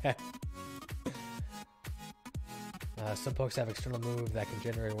 Some pokes have external move that can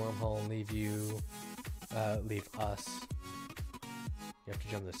generate a wormhole and leave you... leave us. You have to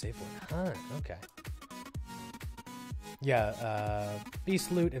jump the safe one. Huh, okay. Yeah,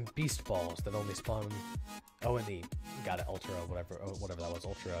 Beast Loot and Beast Balls that only spawn... Oh, and the... Got it, Ultra, whatever that was.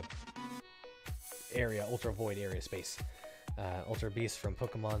 Ultra... Area, Ultra Void area space. Ultra Beasts from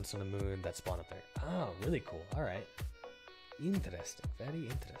Pokemon Sun and Moon that spawn up there. Oh, really cool. Alright. Interesting. Very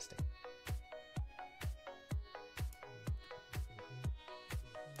interesting.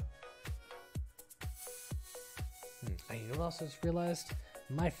 And you know what else I just realized?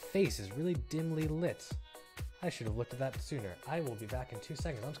 My face is really dimly lit. I should have looked at that sooner. I will be back in 2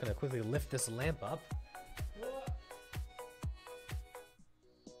 seconds. I'm just going to quickly lift this lamp up.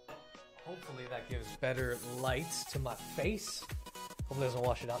 Hopefully that gives better light to my face. Hopefully it doesn't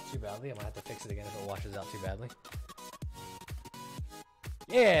wash it out too badly. I might have to fix it again if it washes out too badly.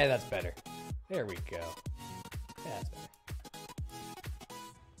 Yeah, that's better. There we go. Yeah, that's better.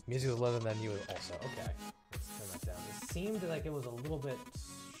 Music was louder than you also. Okay. Let's turn that down. It seemed like it was a little bit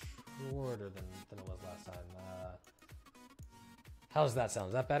shorter than it was last time. How does that sound?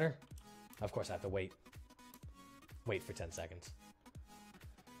 Is that better? Of course I have to wait. Wait for 10 seconds.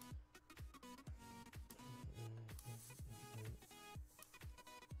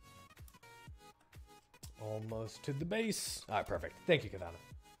 Almost to the base. Alright, perfect. Thank you, Katana.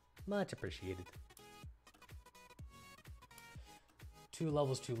 Much appreciated. 2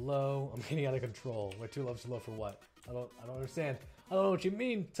 levels too low. I'm getting out of control. Wait, 2 levels too low for what? I don't understand. I don't know what you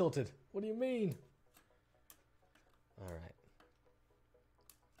mean, Tilted. What do you mean? Alright.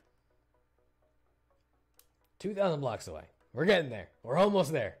 2,000 blocks away. We're getting there. We're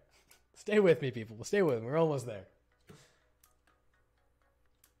almost there. Stay with me, people. Stay with me. We're almost there.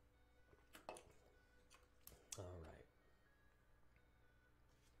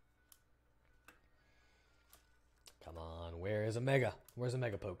 Come on, where is a Mega? Where's a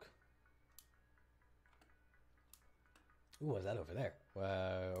Mega Poke? Ooh, what is that over there?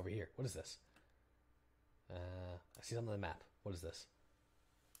 Over here. What is this? I see something on the map. What is this?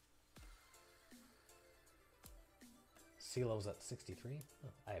 Sea level's at 63? Oh,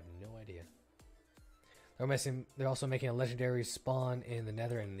 I have no idea. They're also making a legendary spawn in the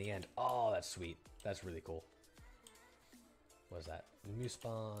Nether and in the end. Oh, that's sweet. That's really cool. What is that? New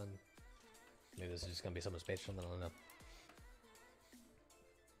spawn. Maybe this is just going to be something space or something, I don't know.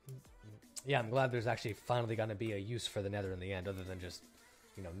 Yeah, I'm glad there's actually finally going to be a use for the Nether in the end, other than just,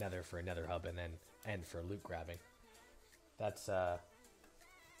 you know, Nether for a Nether hub and then end for loot grabbing. That's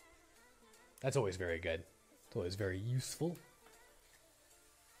always very good. It's always very useful.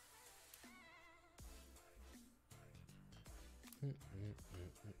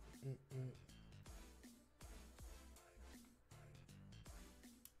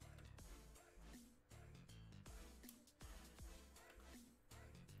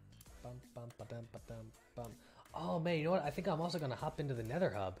 Oh man, you know what? I think I'm also gonna hop into the Nether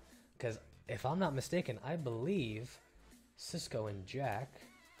hub, because if I'm not mistaken, I believe Cisco and Jack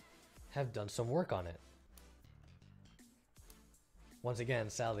have done some work on it. Once again,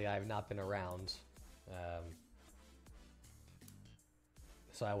 sadly, I have not been around,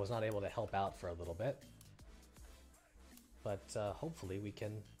 so I was not able to help out for a little bit. But hopefully we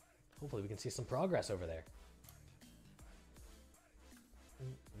can see some progress over there.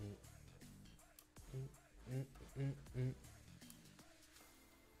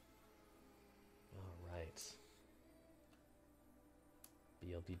 All right.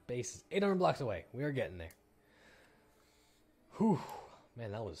 BLB base is 800 blocks away. We are getting there. Whew.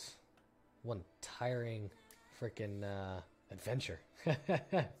 Man, that was one tiring freaking adventure.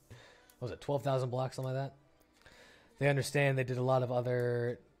 What was it, 12,000 blocks, something like that? They understand they did a lot of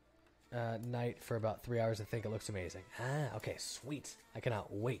other night for about 3 hours. I think it looks amazing. Ah, okay, sweet. I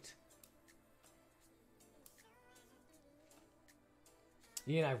cannot wait.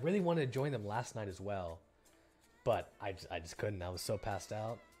 Yeah, I really wanted to join them last night as well, but I just couldn't. I was so passed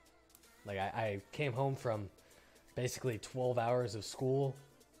out. Like, I came home from basically 12 hours of school,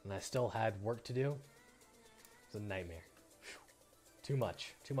 and I still had work to do. It was a nightmare. Whew.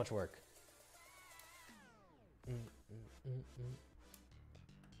 Too much work.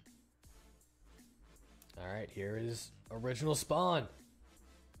 Alright, here is original spawn.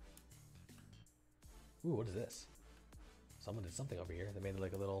 Ooh, what is this? Someone did something over here. They made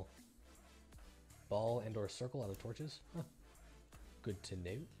like a little ball and or circle out of torches. Huh. Good to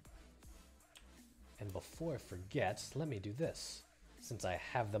know. And before I forget, let me do this. Since I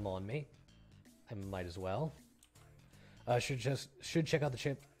have them on me, I might as well. Should check out the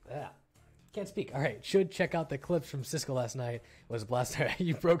chip. Can't speak. All right, should check out the clips from Cisco last night. It was a blast.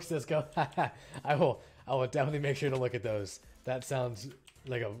 You broke Cisco. I will definitely make sure to look at those. That sounds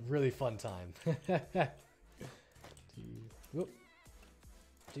like a really fun time. Whoop.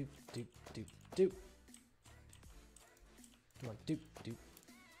 Doop, doop, doop, doop. Come on, doop, doop.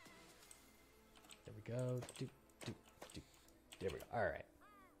 There we go. Doop, doop, doop. There we go. All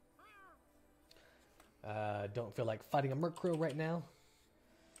right. Don't feel like fighting a Murkrow right now.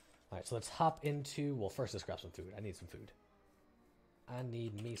 All right, so let's hop into... Well, first let's grab some food. I need some food. I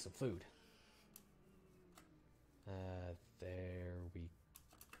need me some food. There we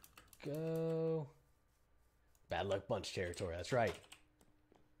go. Bad luck bunch territory, that's right.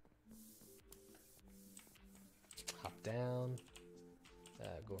 Hop down.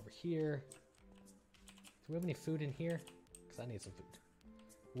 Go over here. Do we have any food in here? Because I need some food.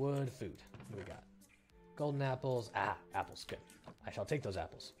 Wood, food. What do we got? Golden apples. Ah, apples. Good. I shall take those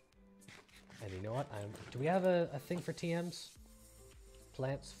apples. And you know what? Do we have a thing for TMs?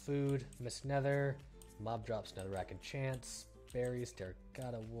 Plants, food, Miss Nether, mob drops, netherrack and chance, berries,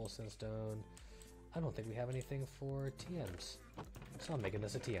 terracotta, wool, sandstone. I don't think we have anything for TMs. So I'm making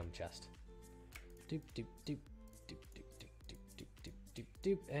this a TM chest. Doop, doop, doop, doop, doop, doop, doop, doop, doop,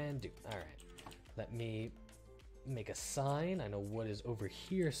 doop, and doop. Alright. Let me make a sign. I know wood is over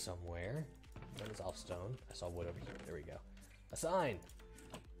here somewhere. That is off stone. I saw wood over here. There we go. A sign!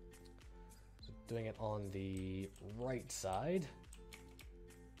 So doing it on the right side.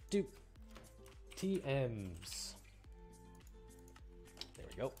 Doop. TMs. There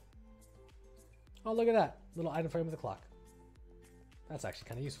we go. Oh, look at that. Little item frame with a clock. That's actually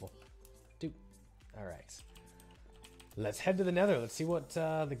kind of useful. Doop. Alright. Let's head to the nether. Let's see what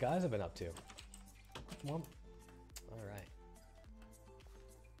the guys have been up to. Come on. Alright.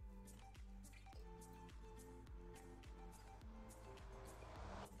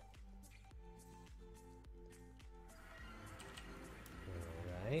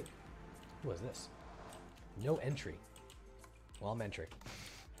 Alright. What is this? No entry. Well, I'm entering.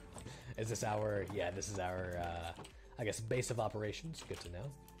 Is this our... Yeah, this is our, I guess, base of operations. Good to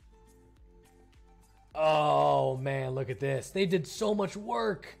know. Oh, man, look at this. They did so much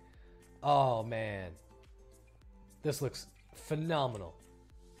work. Oh, man. This looks phenomenal.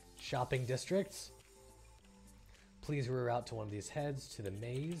 Shopping districts. Please reroute to one of these heads to the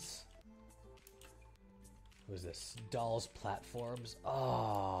maze. What is this? Dolls platforms.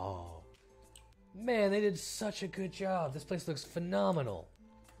 Oh. Man, they did such a good job. This place looks phenomenal.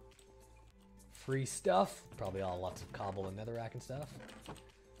 Free stuff. Probably all lots of cobble and netherrack and stuff.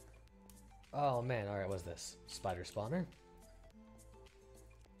 Oh man, alright, what's this? Spider spawner.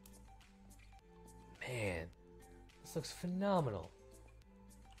 Man, this looks phenomenal.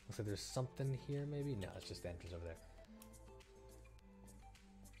 Looks like there's something here maybe? No, it's just the entrance over there.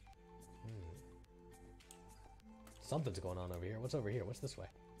 Something's going on over here. What's over here? What's this way?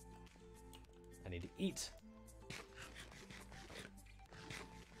 I need to eat.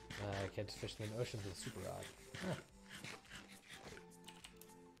 I can't just fish in the oceans with a super rod. Huh.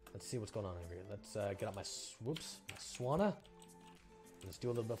 Let's see what's going on over here. Let's get out my my swanna. Let's do a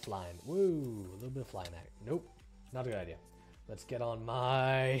little bit of flying. Woo, a little bit of flying act. Nope, not a good idea. Let's get on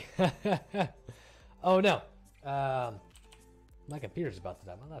my... Oh no. My computer's about to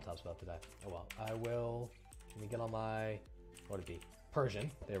die. My laptop's about to die. Oh well. I will... Let me get on my... What would it be?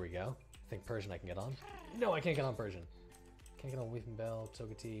 Persian. There we go. I think Persian I can get on. No, I can't get on Persian. Can't get on Weeping Bell,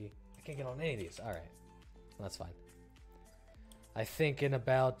 Togepi. I can't get on any of these. Alright. That's fine. I think in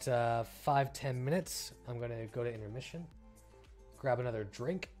about 5-10 minutes, I'm going to go to intermission, grab another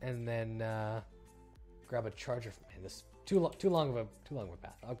drink, and then grab a charger. Man, this too long of a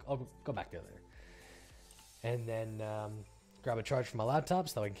path. I'll go back there later. And then grab a charge from my laptop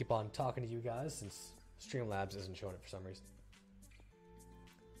so that I can keep on talking to you guys since Streamlabs isn't showing it for some reason.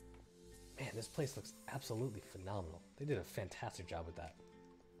 Man, this place looks absolutely phenomenal. They did a fantastic job with that.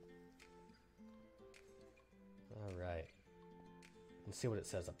 Alright. Let's see what it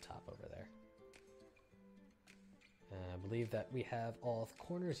says up top over there. I believe that we have all the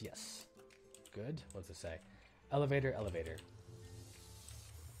corners. Yes. Good. What does it say? Elevator, elevator.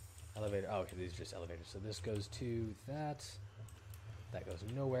 Elevator. Oh, okay, these are just elevators. So this goes to that. That goes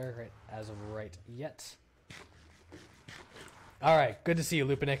nowhere right as of right yet. Alright, good to see you,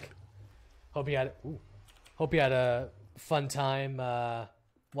 Lupinik. Hope you had a fun time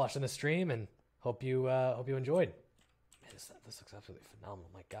watching the stream, and hope you enjoyed. Man, this looks absolutely phenomenal.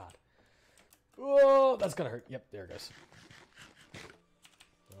 My God. Oh, that's gonna hurt. Yep, there it goes.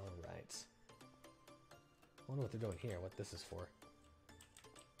 All right. I wonder what they're doing here. What this is for.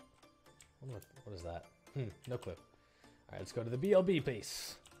 I wonder what is that? No clue. All right, let's go to the BLB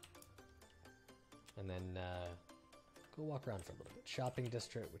piece, and then go walk around for a little bit. Shopping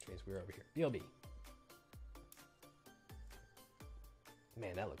district, which means we're over here. BLB.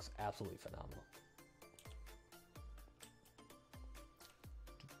 Man, that looks absolutely phenomenal.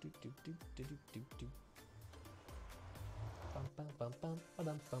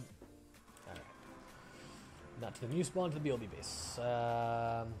 Alright. Not to the new spawn, to the BLB base.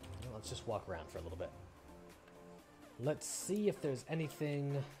 Let's just walk around for a little bit. Let's see if there's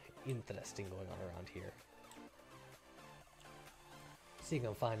anything interesting going on around here. See if I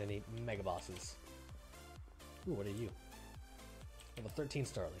can find any mega bosses. Ooh, what are you? Level 13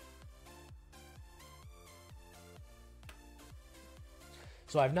 Starly.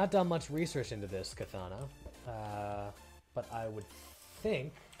 So I've not done much research into this Katana, but I would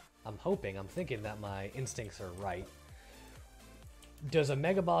think, I'm thinking that my instincts are right. Does a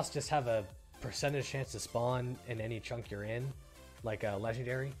Mega Boss just have a percentage chance to spawn in any chunk you're in, like a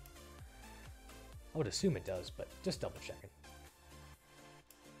legendary? I would assume it does, but just double checking.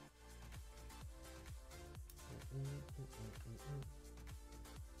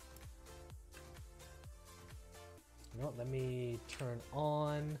 You know what, let me turn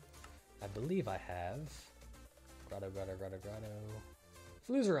on, I believe I have, Grotto.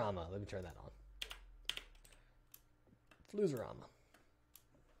 Floozerama, let me turn that on. Floozerama.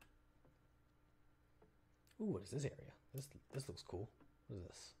 Ooh, what is this area? This looks cool. What is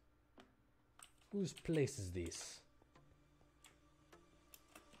this? Whose place is this?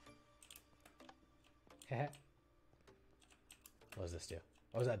 Heh. What does this do?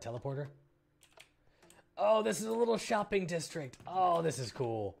 Oh, is that a teleporter? Oh, this is a little shopping district. Oh, this is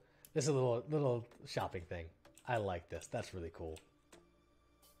cool. This is a little shopping thing. I like this. That's really cool.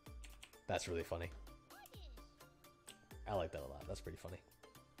 That's really funny. I like that a lot. That's pretty funny.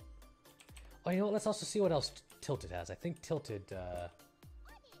 Oh, you know what? Let's also see what else Tilted has. I think Tilted...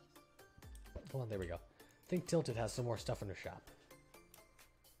 Hold on, there we go. I think Tilted has some more stuff in their shop.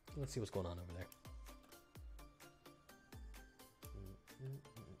 Let's see what's going on over there.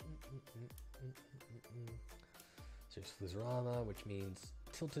 So there's Floozerama, which means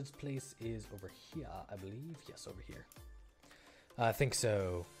Tilted's place is over here, I believe. Yes, over here. I think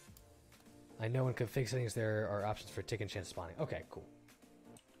so. I know in config settings there are options for tick and chance spawning. Okay, cool.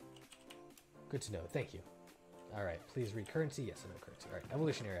 Good to know. Thank you. Alright, please read currency. Yes, I know currency. Alright,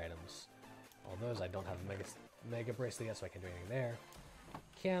 evolutionary items. All those. I don't have a mega bracelet yet, so I can't do anything there.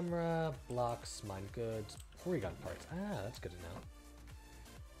 Camera, blocks, mine goods, Porygon parts. Ah, that's good to know.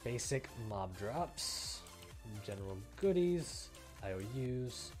 Basic mob drops. General goodies.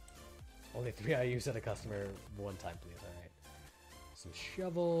 IOUs. Only 3 IOUs at a customer one time, please. Alright. Some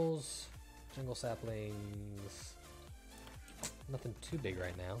shovels. Jungle saplings. Nothing too big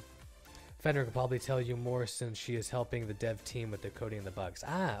right now. Fender could probably tell you more since she is helping the dev team with the coding and the bugs.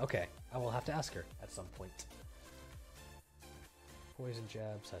 Ah, okay. I will have to ask her at some point. Poison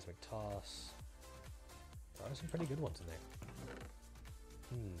jab, seismic toss. There are some pretty good ones in there.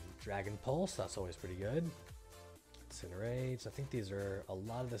 Dragon pulse, that's always pretty good. Incinerate. I think these are a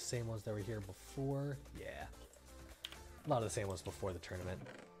lot of the same ones that were here before. Yeah. A lot of the same ones before the tournament.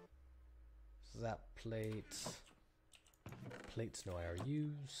 Zap plate. Plates, no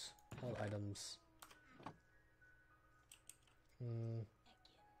IRUs. All items.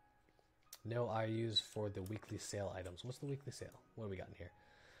 No IRUs for the weekly sale items. What's the weekly sale? What do we got in here?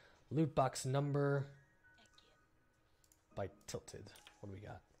 Loot box number by Tilted. What do we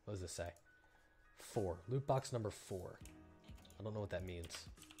got? What does this say? 4. Loot box number 4. I don't know what that means.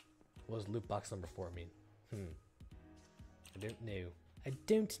 What does loot box number 4 mean? I don't know. I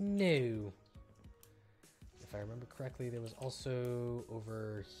don't know. if I remember correctly, there was also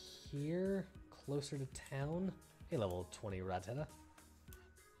over here, closer to town, a level 20 Rattata.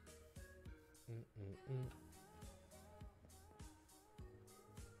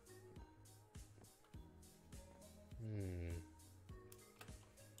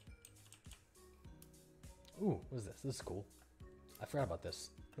 Ooh, what is this? This is cool. I forgot about this.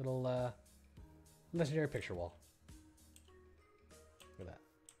 Little, legendary picture wall. Look at that.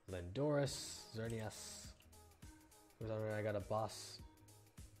 Lindorus, Xerneas. Who's on there? I got a boss.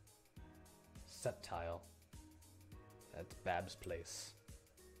 Septile. That's Bab's place.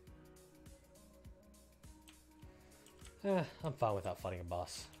 I'm fine without fighting a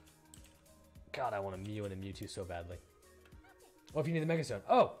boss. God, I want a Mew and a Mewtwo so badly. Oh, if you need the Mega Stone.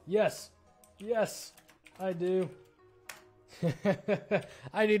 Oh, yes! Yes! I do.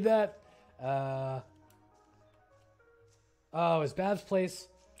 I need that. Oh, is Bab's place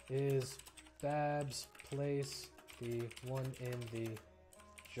the one in the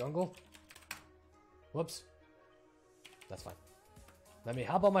jungle? Whoops. That's fine. Let me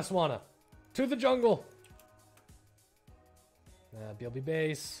hop on my Swanna. To the jungle! BLB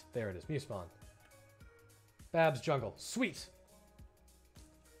base. There it is. Mew spawn. Bab's jungle. Sweet!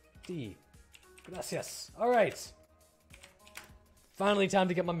 D. Gracias. Alright. Finally time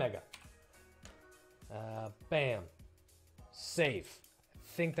to get my Mega. Bam. Save. I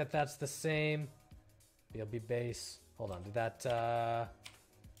think that's the same. BLB base. Hold on. Did that,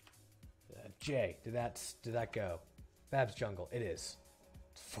 J. Did that go? Bab's jungle. It is.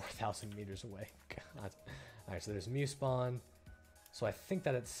 It's 4,000 meters away. God. Alright, so there's Mew spawn. So I think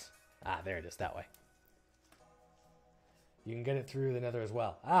that it's... Ah, there it is. That way. You can get it through the nether as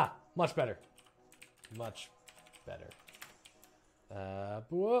well. Ah! Much better. Much better.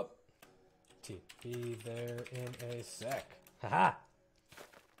 Whoop. TP there in a sec. Haha!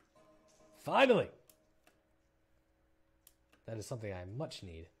 Finally! That is something I much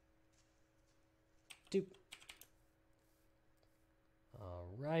need. Doop.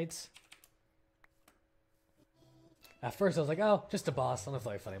 Alright. At first I was like, oh, just a boss. I'm gonna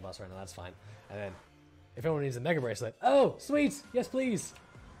play a fighting boss right now, that's fine. And then, if anyone needs a Mega Bracelet, oh, sweet! Yes, please!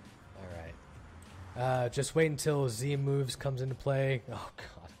 Alright. Just wait until Z moves comes into play. Oh,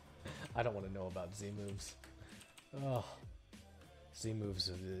 God. I don't want to know about Z moves. Oh. Z moves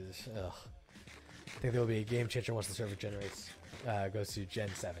is... Ugh. I think there will be a game changer once the server generates... goes to Gen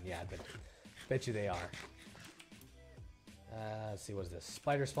 7. Yeah, I bet you they are. Let's see, what is this?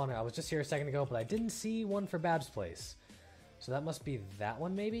 Spider spawner. I was just here a second ago, but I didn't see one for Bab's place. So that must be that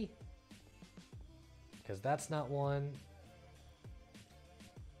one, maybe? Because that's not one.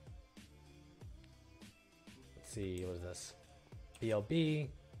 Let's see, what is this? BLB,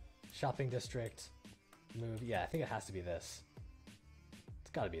 shopping district, move. Yeah, I think it has to be this.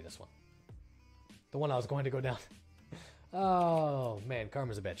 It's got to be this one. The one I was going to go down. Oh, man,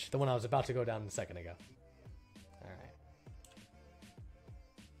 karma's a bitch. The one I was about to go down a second ago. Alright.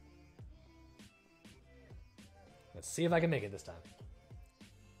 Let's see if I can make it this time.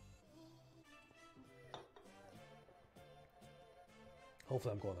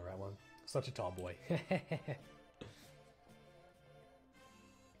 Hopefully I'm going the right one. Such a tall boy.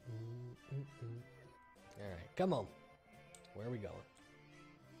 Alright, come on. Where are we going?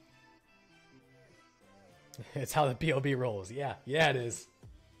 It's how the BLB rolls. Yeah, it is.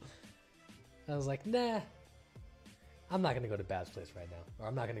 I was like, nah. I'm not going to go to Bab's place right now. Or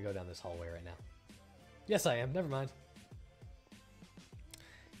I'm not going to go down this hallway right now. Yes, I am. Never mind.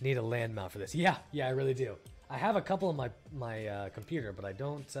 Need a land mount for this. Yeah, I really do. I have a couple on my computer, but I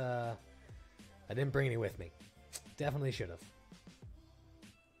don't... I didn't bring any with me. Definitely should have.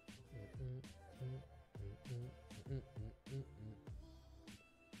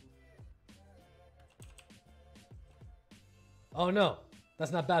 Oh no,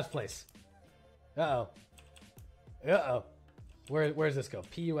 that's not Bab's place. Uh-oh. Uh-oh. Where's this go?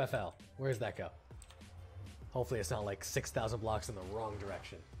 PUFL. Where does that go? Hopefully it's not like 6,000 blocks in the wrong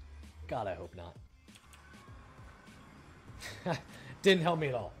direction. God, I hope not. Didn't help me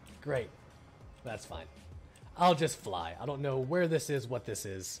at all. Great. That's fine. I'll just fly. I don't know where this is, what this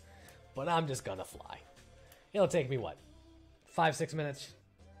is, but I'm just gonna fly. It'll take me, what, 5-6 minutes?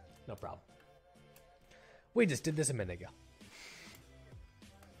 No problem. We just did this a minute ago.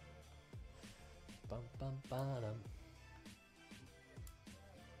 Bum, bum, ba-dum.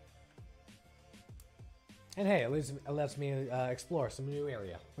 And hey, it lets me explore some new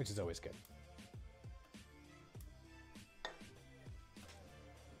area, which is always good.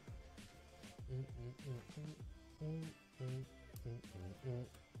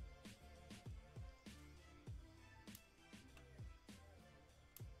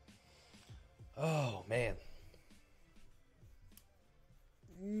 Oh, man.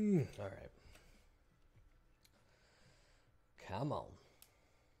 Alright. Come on.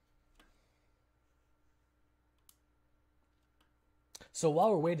 So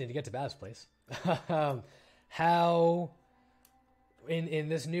while we're waiting to get to Bab's place, how in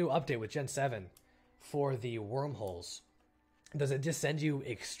this new update with Gen 7 for the wormholes, does it just send you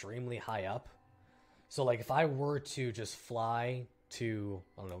extremely high up? So like if I were to just fly to,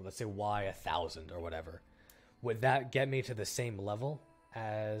 I don't know, let's say Y 1000 or whatever, would that get me to the same level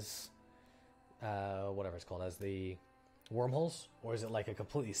as whatever it's called, as the wormholes? Or is it like a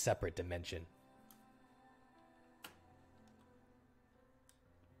completely separate dimension?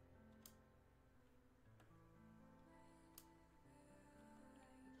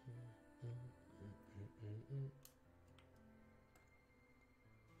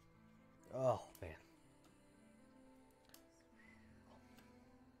 Oh, man.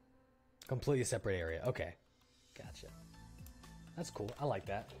 Completely separate area. Okay. Gotcha. That's cool. I like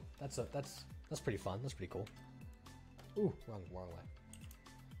that. That's pretty fun. That's pretty cool. Ooh, wrong way.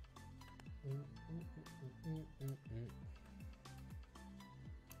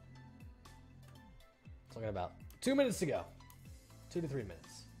 It's looking about 2 minutes to go. 2 to 3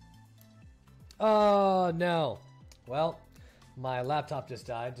 minutes. Oh, no. Well, my laptop just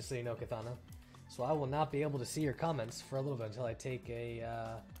died, just so you know, Katana. So I will not be able to see your comments for a little bit until I take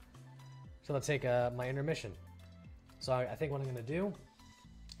my intermission. So I think what I'm going to do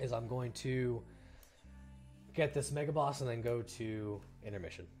is I'm going to get this Mega Boss and then go to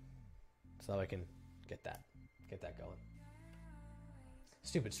intermission. So I can get that going.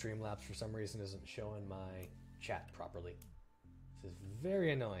 Stupid Streamlabs for some reason isn't showing my chat properly. This is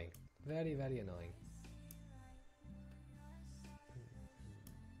very annoying. Very, very annoying.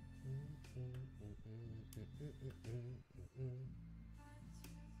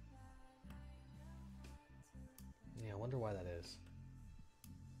 Yeah, I wonder why that is.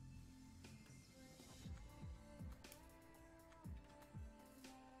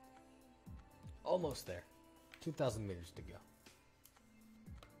 Almost there. 2,000 meters to go.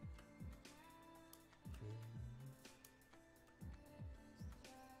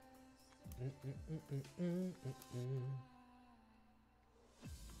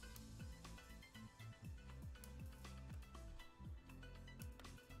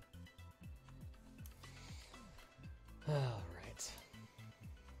 All right.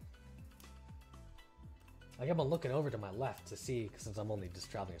 I kept on looking over to my left to see, since I'm only just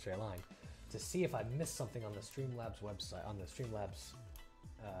traveling a straight line, to see if I missed something on the Streamlabs website, on the Streamlabs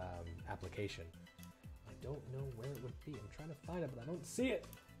application. I don't know where it would be. I'm trying to find it, but I don't see it.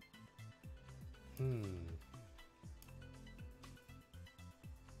 I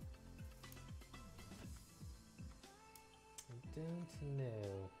don't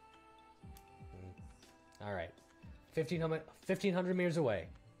know. All right. 1,500 meters away.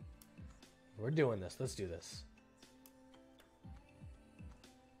 We're doing this. Let's do this.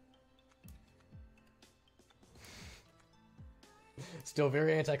 Still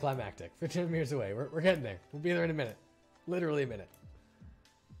very anticlimactic. 1,500 meters away. We're getting there. We'll be there in a minute. Literally a minute.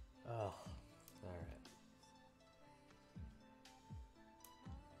 Oh, all right.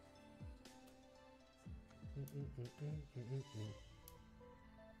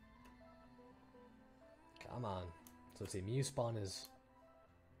 Come on. So let's see. Mew spawn is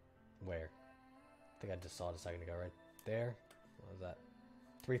where? I think I just saw it a second ago, right there. What was that?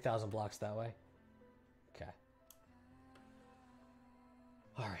 3,000 blocks that way. Okay.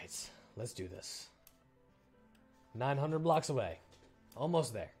 All right. Let's do this. 900 blocks away.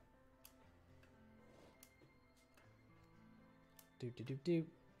 Almost there. Do.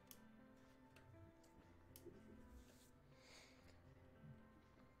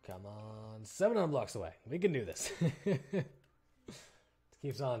 Come on. 700 blocks away. We can do this. It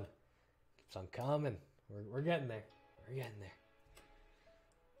keeps on coming. We're getting there. We're getting there.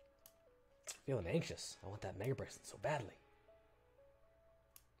 Feeling anxious. I want that Mega Bracelet so badly.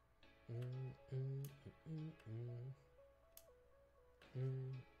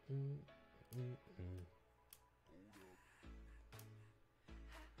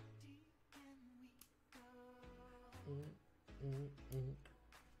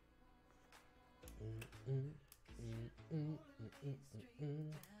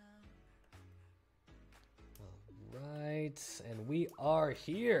 Alright, and we are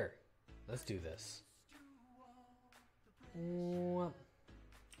here. Let's do this.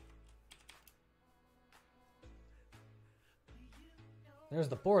 There's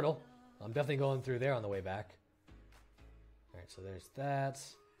the portal. I'm definitely going through there on the way back. Alright, so there's that.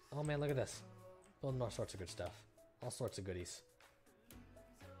 Oh man, look at this. Building all sorts of good stuff. All sorts of goodies.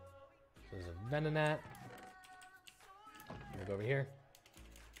 So there's a Venonat. I'm gonna go over here.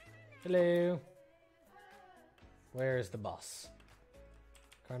 Hello. Where's the boss?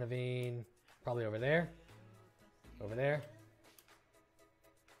 Carnivine. Probably over there. Over there.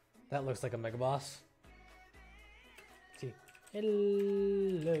 That looks like a mega boss. See.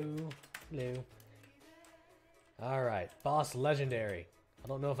 Hello. Hello. Alright. Boss legendary. I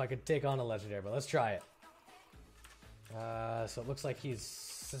don't know if I could take on a legendary, but let's try it. So it looks like he's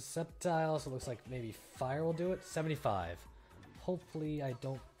susceptible, so it looks like maybe fire will do it. 75. Hopefully I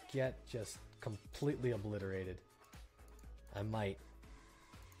don't get just completely obliterated. I might.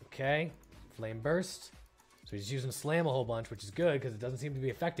 Okay. Flame burst. So he's using slam a whole bunch, which is good because it doesn't seem to be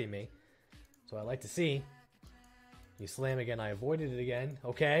affecting me. So I like to see. You slam again. I avoided it again.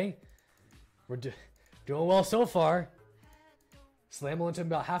 Okay. We're doing well so far. Slam onto him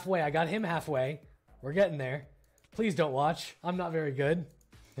about halfway. I got him halfway. We're getting there. Please don't watch. I'm not very good.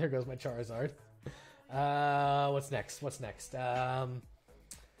 There goes my Charizard. What's next? What's next?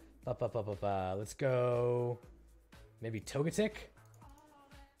 Let's go. Maybe Togetic.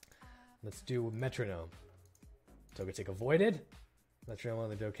 Let's do Metronome. Togetic avoided. Metronome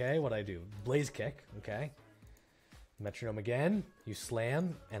only did okay. What'd I do? Blaze Kick. Okay. Metronome again. You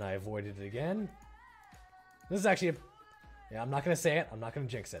slam, and I avoided it again. This is actually a... Yeah, I'm not going to say it. I'm not going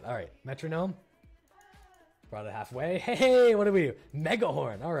to jinx it. All right. Metronome. Brought it halfway. Hey, what do we do? Mega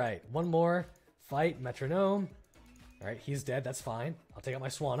Horn. All right. One more. Fight. Metronome. All right. He's dead. That's fine. I'll take out my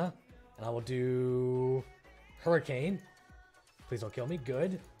Swanna. And I will do... Hurricane. Please don't kill me.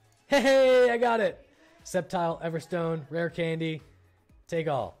 Good. Hey, I got it. Sceptile, Everstone, Rare Candy. Take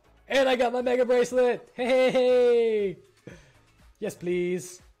all. And I got my Mega Bracelet. Hey. Yes,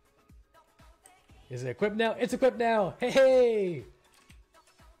 please. Is it equipped now? It's equipped now. Hey.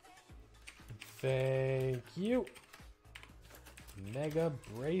 Thank you. Mega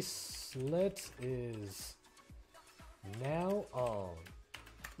Bracelet is now on.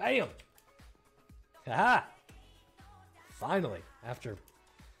 Bam. Haha. Finally, after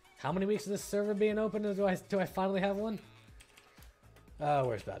how many weeks of this server being open do I finally have one?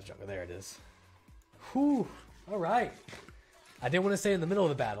 Where's Battle Jungle? There it is. Whew. All right. I didn't want to say in the middle of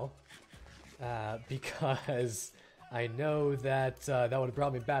the battle because I know that that would have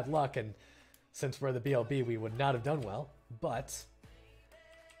brought me bad luck, and since we're the BLB, we would not have done well. But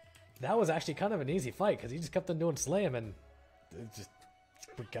that was actually kind of an easy fight because he just kept on doing slam and just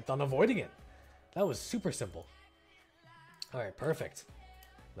kept on avoiding it. That was super simple. All right, perfect.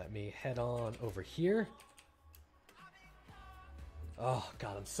 Let me head on over here. Oh,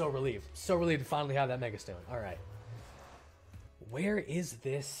 God, I'm so relieved. So relieved to finally have that Mega Stone. All right. Where is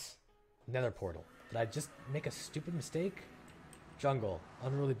this nether portal? Did I just make a stupid mistake? Jungle.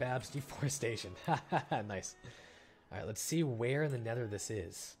 Unruly Babs. Deforestation. Nice. All right, let's see where in the nether this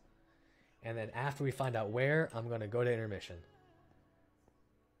is. And then after we find out where, I'm going to go to intermission.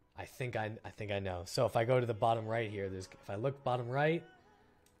 I think I know. So if I go to the bottom right here, if I look bottom right,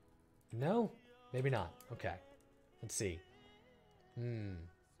 no, maybe not. Okay, let's see.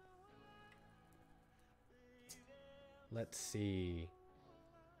 Let's see.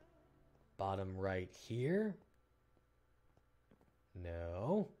 Bottom right here.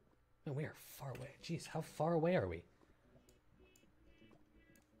 No. Man, we are far away. Jeez, how far away are we?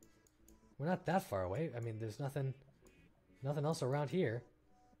 We're not that far away. I mean, there's nothing else around here.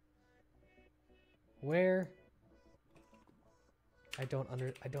 Where? I don't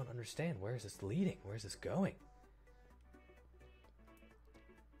understand. Where is this leading? Where is this going?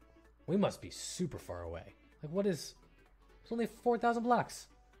 We must be super far away. Like, what is... It's only 4,000 blocks.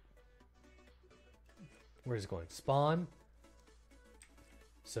 Where is it going? Spawn.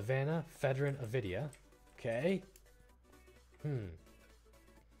 Savannah. Fedrin. Avidia. Okay.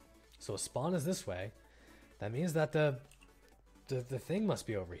 So a spawn is this way. That means that the thing must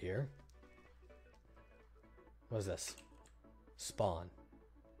be over here. What is this? Spawn.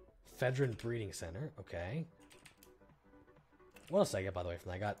 Fedrin Breeding Center. Okay. What else did I get, by the way, from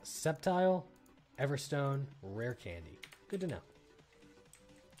that? I got Sceptile, Everstone, Rare Candy. Good to know.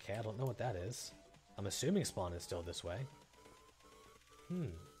 Okay, I don't know what that is. I'm assuming Spawn is still this way. I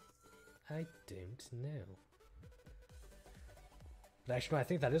don't know. But actually, no, I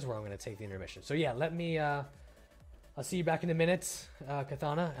think that is where I'm going to take the intermission. So yeah, let me... I'll see you back in a minute,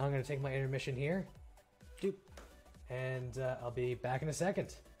 Katana. I'm going to take my intermission here. Doop. And I'll be back in a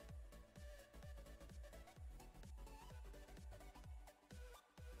second.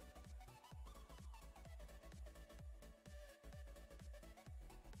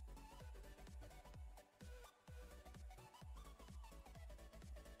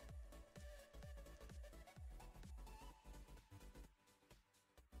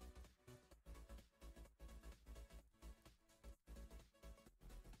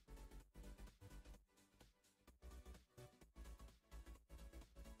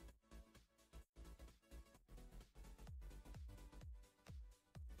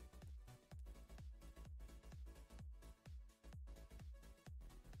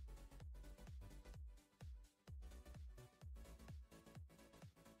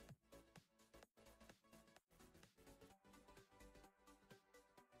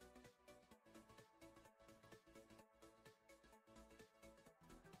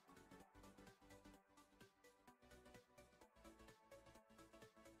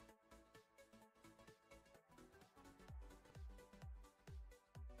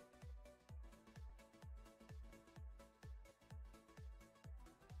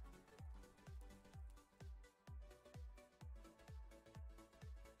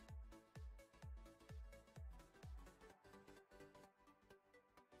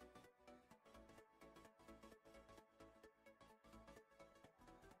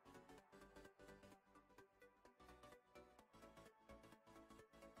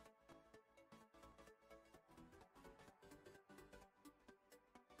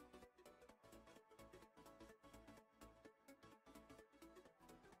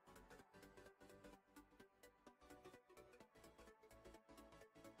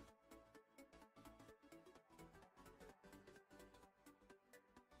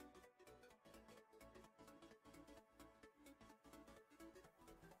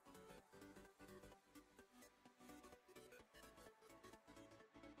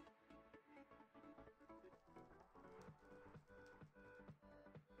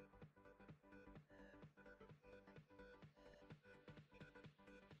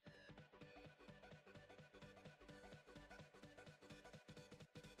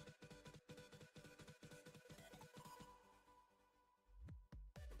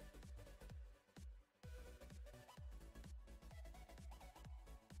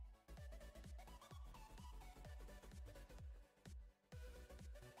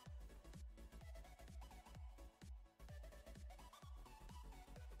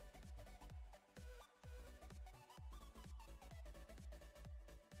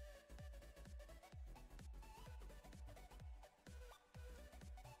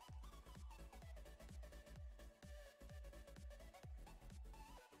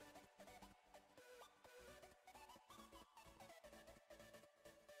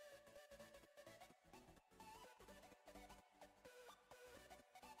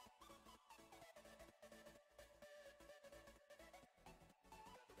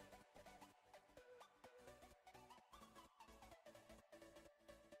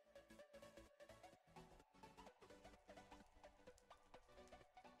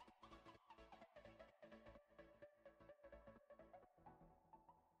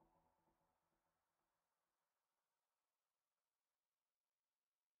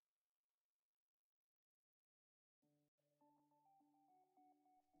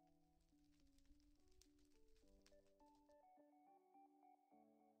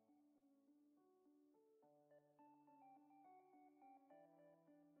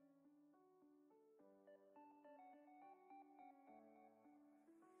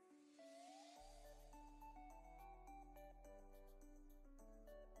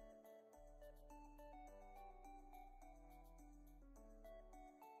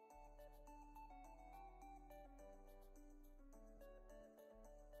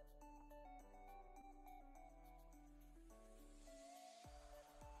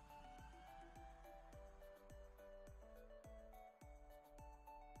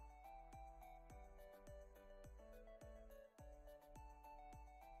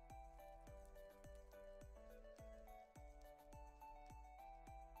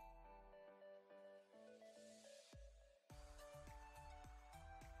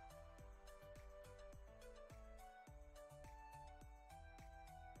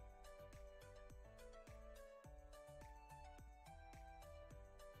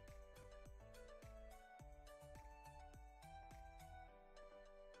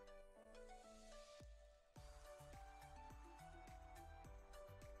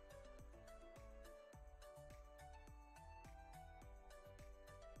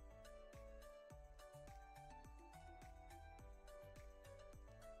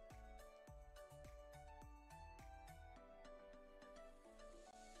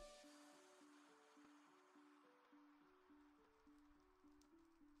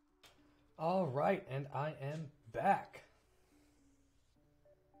 All right, and I am back.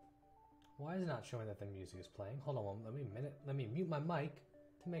 Why is it not showing that the music is playing? Hold on, let me mute my mic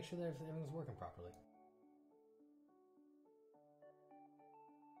to make sure that everything's working properly.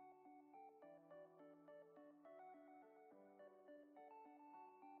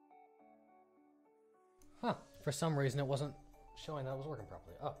 Huh, for some reason it wasn't showing that it was working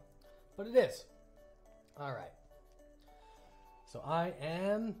properly. Oh, but it is. All right. So I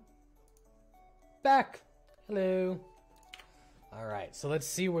am back. Hello. All right, so let's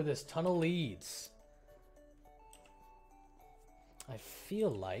see where this tunnel leads. I feel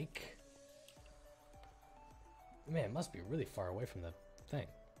like... Man, it must be really far away from the thing.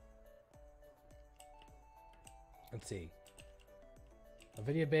 Let's see. A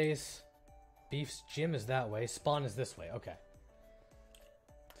video base. Beef's gym is that way. Spawn is this way. Okay.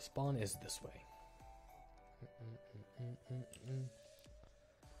 Spawn is this way.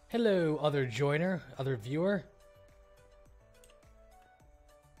 Hello, other joiner, other viewer.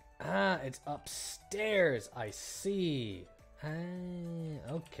 Ah, it's upstairs. I see. Ah,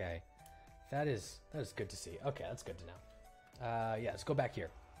 okay. That is good to see. Okay, that's good to know. Yeah, let's go back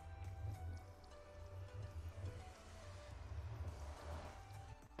here.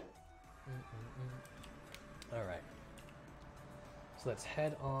 All right. So let's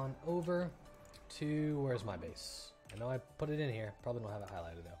head on over to, where's my base? I know I put it in here. Probably don't have it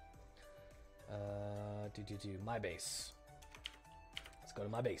highlighted though. My base. Let's go to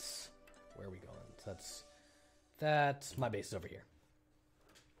my base. Where are we going? So that's my base is over here.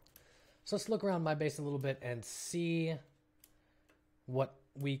 So let's look around my base a little bit and see what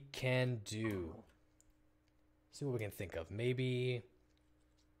we can do. See what we can think of. Maybe,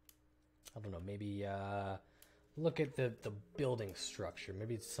 I don't know, maybe look at the building structure.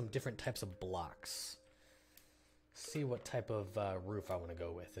 Maybe some different types of blocks. See what type of roof I want to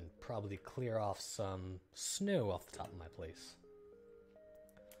go with, and probably clear off some snow off the top of my place.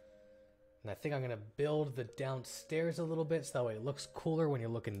 And I think I'm going to build the downstairs a little bit so that way it looks cooler when you're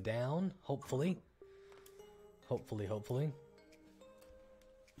looking down, hopefully. Hopefully.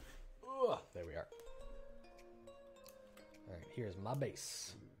 Ugh, there we are. Alright, here's my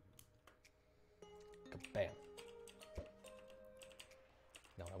base. Bam.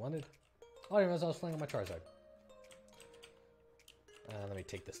 Not what I wanted. Oh, I didn't realize I was flying on my Charizard. Let me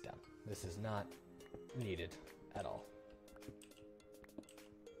take this down. This is not needed at all.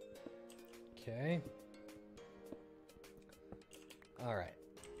 Okay. Alright.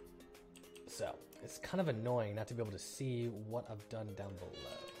 So, it's kind of annoying not to be able to see what I've done down below.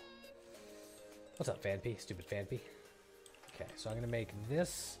 What's up, Fanpy? Stupid Fanpy. Okay, so I'm going to make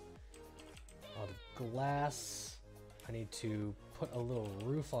this out of glass. I need to put a little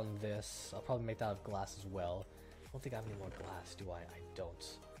roof on this. I'll probably make that out of glass as well. I don't think I have any more glass, do I? I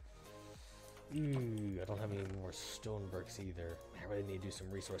don't. Ooh, I don't have any more stone bricks either. I really need to do some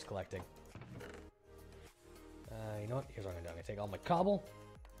resource collecting. You know what? Here's what I'm going to do. I'm going to take all my cobble.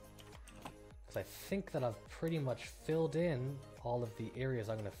 Because I think that I've pretty much filled in all of the areas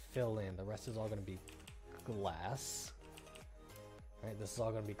I'm going to fill in. The rest is all going to be glass. Alright, this is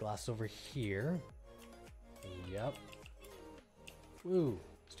all going to be glass over here. Yep. Woo.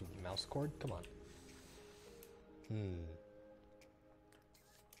 Stupid mouse cord. Come on. And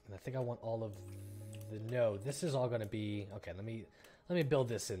I think I want all of the... No, this is all going to be... Okay, let me build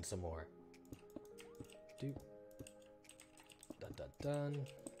this in some more. Done.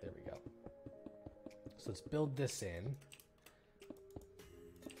 There we go. So let's build this in.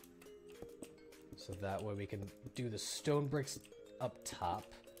 So that way we can do the stone bricks up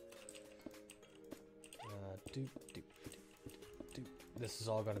top. This is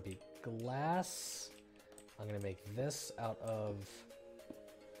all going to be glass. I'm going to make this out of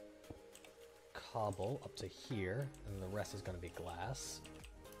cobble up to here, and the rest is going to be glass.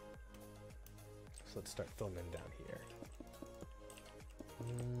 So let's start filling down here.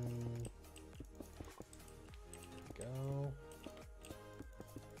 Go.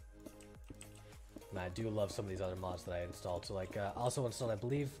 And I do love some of these other mods that I installed. So like, also installed, I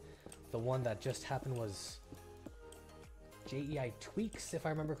believe the one that just happened was JEI Tweaks, if I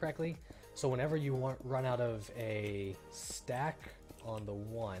remember correctly. So whenever you run out of a stack on the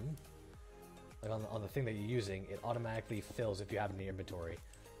one, like on the thing that you're using, it automatically fills, if you have it in your inventory,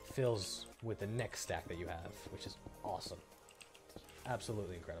 fills with the next stack that you have, which is awesome.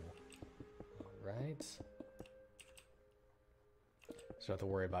 Absolutely incredible. Alright. So you don't have to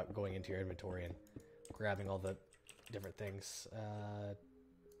worry about going into your inventory and grabbing all the different things.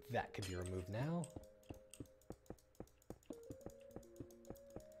 That could be removed now.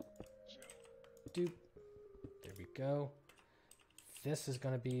 Doop. There we go. This is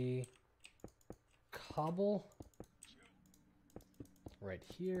going to be cobble right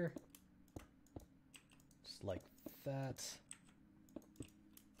here. Just like that.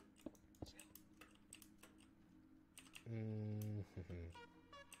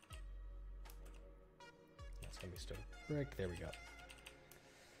 That's gonna be stone brick. There we go.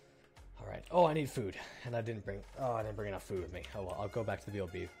 All right. Oh, I need food, and I didn't bring. Oh, I didn't bring enough food with me. Oh well, I'll go back to the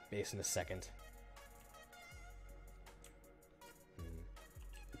BLB base in a second.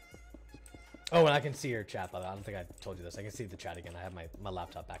 Oh, and I can see your chat, by the way. I don't think I told you this. I can see the chat again. I have my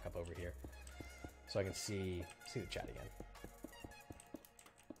laptop back up over here, so I can see the chat again.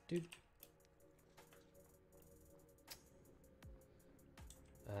 Dude.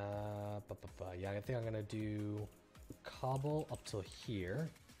 Yeah, I think I'm gonna do cobble up till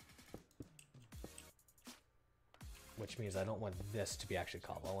here, which means I don't want this to be actually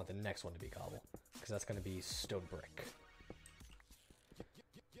cobble. I want the next one to be cobble, because that's gonna be stone brick.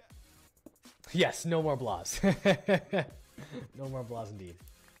 Yes, no more blahs. No more blahs indeed.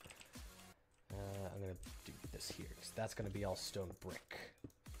 I'm gonna do this here, because that's gonna be all stone brick.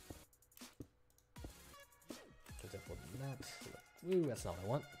 Ooh, that's not what I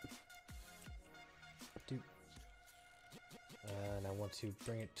want. And I want to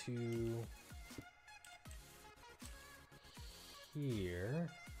bring it to here,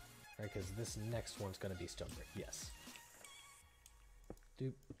 right? Because this next one's going to be stone brick. Yes.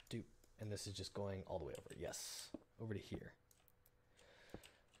 Doop, doop. And this is just going all the way over. Yes. Over to here.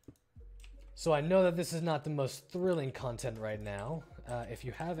 So I know that this is not the most thrilling content right now. If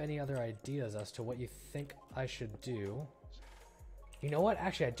you have any other ideas as to what you think I should do, you know what?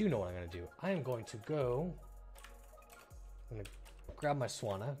 Actually, I do know what I'm going to do. I am going to go... I'm going to grab my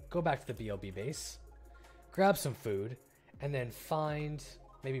Swanna, go back to the BLB base, grab some food, and then find,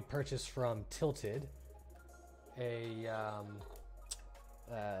 maybe purchase from Tilted, a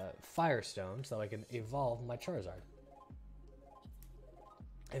Firestone so I can evolve my Charizard.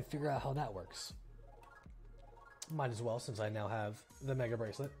 And figure out how that works. Might as well, since I now have the Mega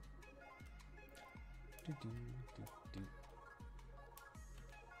Bracelet. Yeah,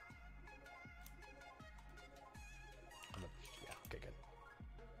 okay, good.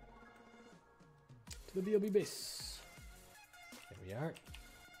 To the BLB base. There we are.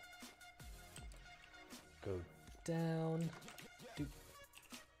 Go down. Doop.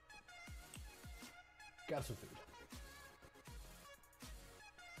 Grab some food.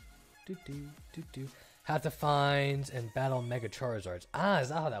 Have to find and battle Mega Charizards. Ah, is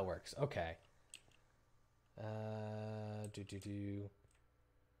that how that works? Okay.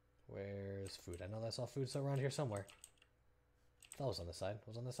 Where's food? I know I saw food still around here somewhere. That was on this side.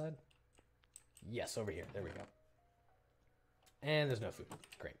 Was on this side? Yes, over here. There we go. And there's no food.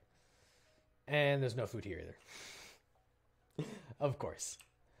 Great. And there's no food here either. Of course.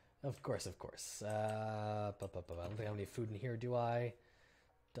 Of course, of course. I don't think I have any food in here, do I?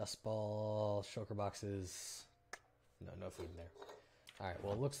 Dust ball, shulker boxes. No, no food in there. Alright,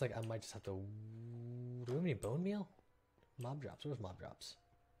 well, it looks like I might just have to... Do we have any bone meal? Mob drops. Where's mob drops?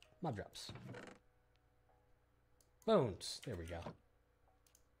 Mob drops. Bones. There we go.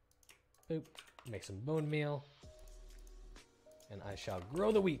 Boop. Make some bone meal. And I shall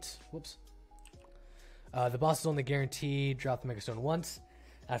grow the wheat. Whoops. The boss is only guaranteed drop the Megastone once.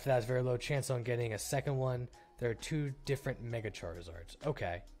 After that, it's very low chance on getting a second one. There are 2 different Mega Charizards.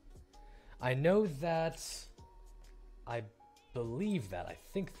 Okay. I know that... I believe that. I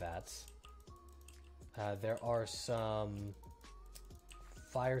think that... there are some...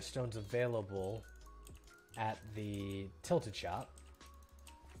 Firestones available at the Tilted Shop.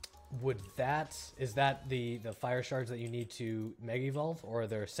 Would that... Is that the Fire Shards that you need to Mega Evolve? Or are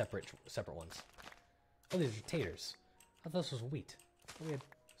there separate ones? Oh, these are taters. I thought this was wheat. Is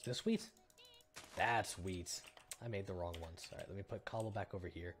this wheat? That's wheat. I made the wrong ones. Alright, let me put cobble back over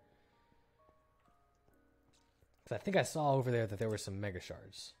here. Because I think I saw over there that there were some Mega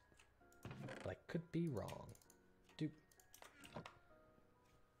Shards. But I could be wrong. Doop.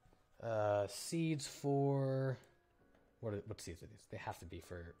 Seeds for... What seeds are these? They have to be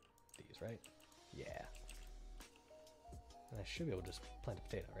for these, right? Yeah. And I should be able to just plant a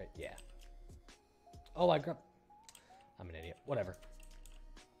potato, right? Yeah. Oh, I grabbed... I'm an idiot. Whatever.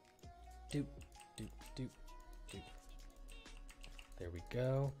 Doop, doop, doop, doop. There we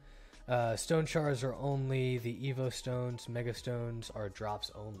go. Stone shards are only the Evo stones. Mega stones are drops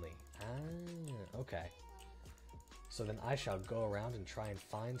only. Ah, okay. So then I shall go around and try and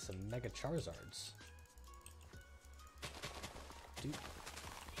find some Mega Charizards. Doop.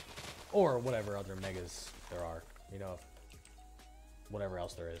 Or whatever other Megas there are. You know, whatever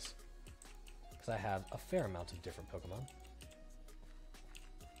else there is. Because I have a fair amount of different Pokemon.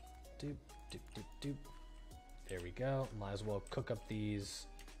 Doop, Doop, doop, doop. There we go. Might as well cook up these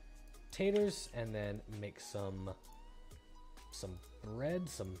taters and then make some bread,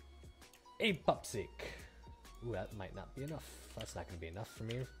 some a popsicle. Ooh, that might not be enough. That's not going to be enough for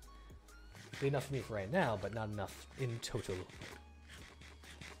me. Be enough for me for right now, but not enough in total.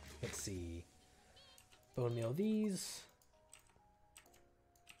 Let's see. Bone meal these.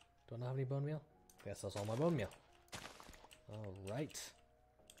 Don't have any bone meal? I guess that's all my bone meal. Alright.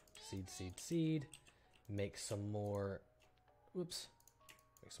 Seed, seed, seed. Make some more. Whoops.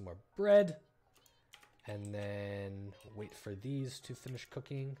 Make some more bread. And then wait for these to finish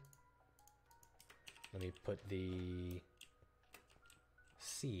cooking. Let me put the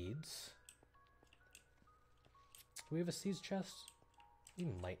seeds. Do we have a seeds chest? We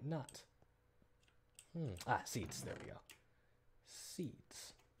might not. Seeds. There we go.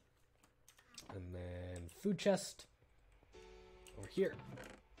 Seeds. And then food chest over here.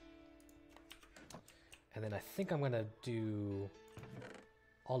 And then I think I'm going to do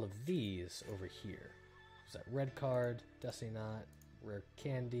all of these over here. Is that red card, Destiny Knot, rare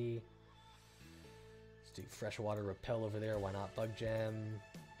candy. Let's do freshwater repel over there. Why not? Bug gem.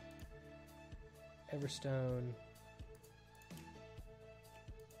 Everstone.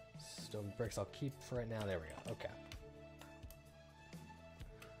 Stone bricks I'll keep for right now. There we go. Okay.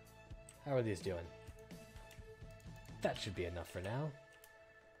 How are these doing? That should be enough for now.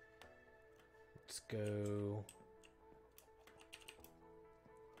 Let's go.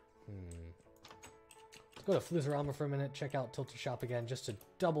 Let's go to Fluzerama for a minute. Check out Tilted Shop again just to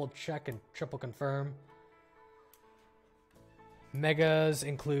double check and triple confirm. Megas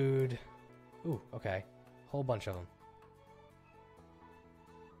include. Ooh, okay. Whole bunch of them.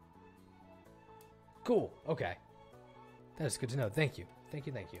 Cool. Okay. That is good to know. Thank you. Thank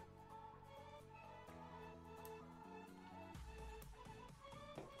you. Thank you.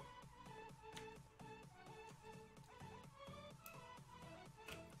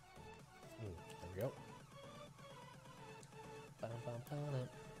 There we go.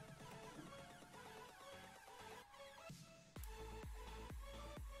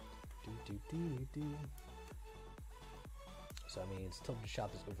 So that means Tilted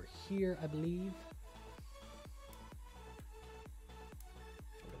Shop is over here, I believe.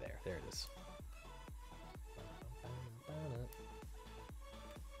 Over there. There it is.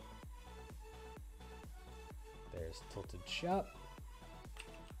 There's Tilted Shop.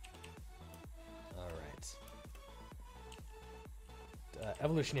 Alright.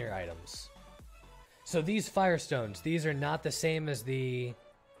 Evolutionary items. So these Firestones, these are not the same as the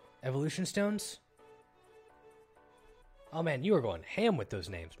Evolution Stones? Oh man, you were going ham with those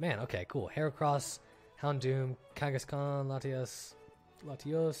names. Man, okay, cool. Heracross, Houndoom, Kangaskhan, Latios.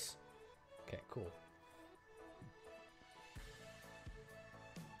 Okay, cool.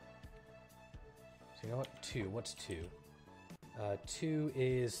 So you know what? 2. What's 2? 2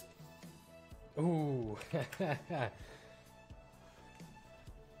 is... Ooh.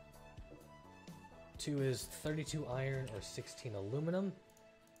 2 is 32 iron or 16 aluminum.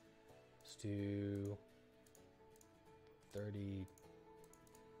 Let's do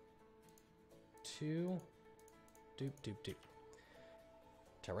 32. Doop, doop, doop.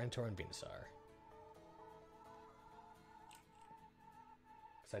 Tyranitar and Venusaur.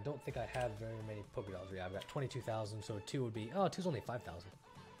 Because I don't think I have very many Pokédolls. Yeah, I've got 22,000, so 2 would be... Oh, 2's only 5,000.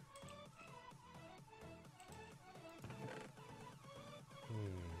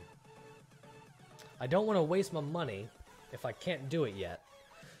 I don't want to waste my money if I can't do it yet.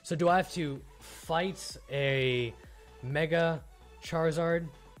 So do I have to fight a Mega Charizard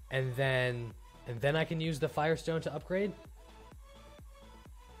and then I can use the Firestone to upgrade?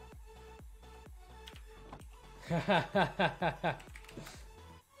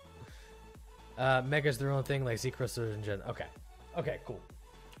 Mega's their own thing, like Zekros and Gen. Okay. Okay, cool.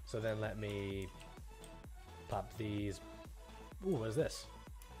 So then let me pop these. Ooh, what is this?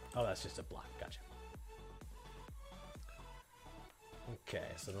 Oh, that's just a block. Gotcha. Okay,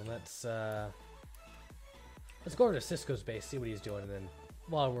 so then let's go over to Cisco's base, see what he's doing, and then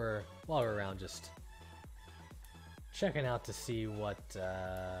while we're around, just checking out to see what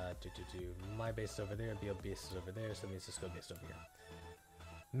my base is over there, BL base is over there, so that means Cisco base is over here.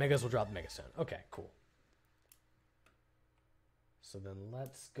 Megas will drop Mega Stone. Okay, cool. So then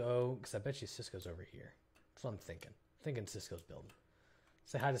let's go, because I bet you Cisco's over here. That's what I'm thinking. Thinking Cisco's building.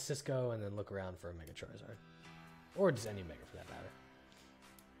 Say hi to Cisco and then look around for a Mega Charizard. Or just any Mega for that matter.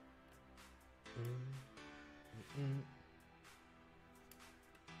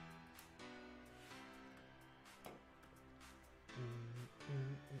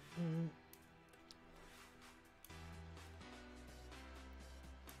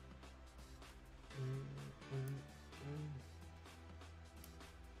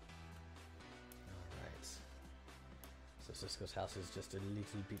 So Cisco's house is just a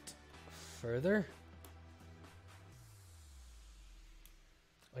little bit further.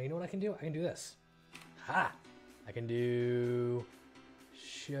 Oh, you know what I can do? I can do this. Ha! I can do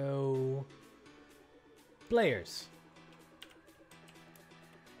show players.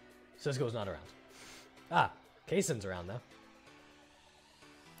 Cisco's not around. Ah, Kaysen's around though.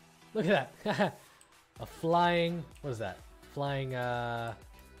 Look at that. A flying, what is that? Flying,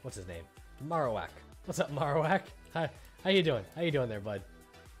 what's his name? Marowak. What's up, Marowak? Hi, how you doing? How you doing there, bud?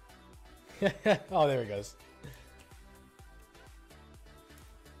 Oh, there he goes.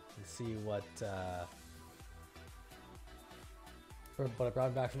 Let's see what, but I brought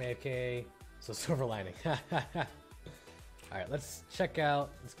him back from AFK, so silver lining. Alright, let's check out,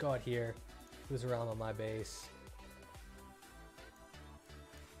 let's go out here. Who's around on my base?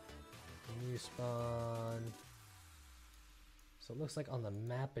 New spawn. So it looks like on the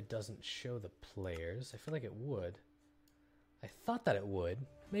map it doesn't show the players. I feel like it would. I thought that it would.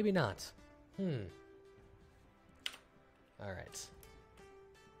 Maybe not. Alright.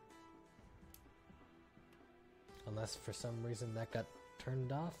 Unless for some reason that got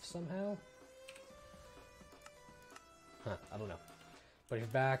turned off somehow. Huh, I don't know. But if you're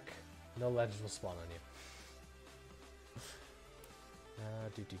back, no legends will spawn on you.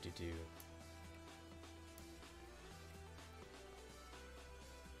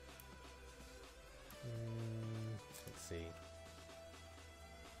 Let's see.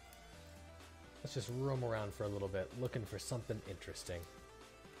 Let's just roam around for a little bit, looking for something interesting.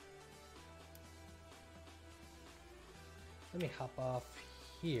 Let me hop off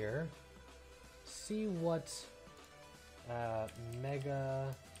here. See what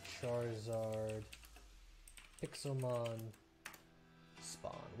Mega Charizard Pixelmon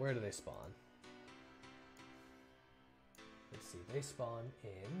spawn. Where do they spawn? Let's see. They spawn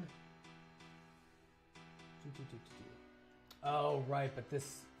in. Oh right, but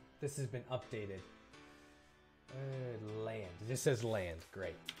this has been updated. Land. It just says land.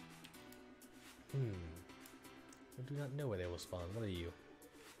 Great. I do not know where they will spawn. What are you?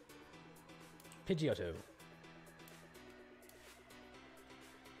 Pidgeotto.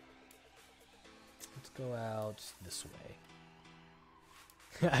 Let's go out this way.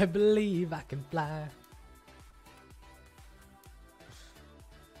 I believe I can fly.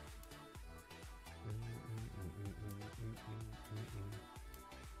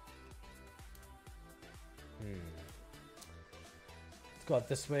 Let's go out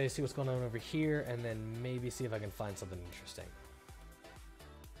this way, see what's going on over here, and then maybe see if I can find something interesting.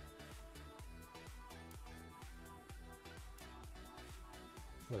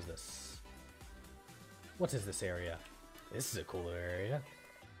 What is this? What is this area? This is a cooler area.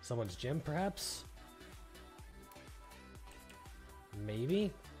 Someone's gym, perhaps?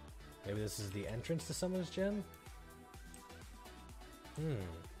 Maybe? Maybe this is the entrance to someone's gym?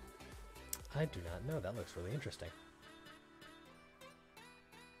 I do not know. That looks really interesting.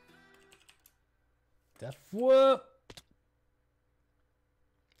 Whoop!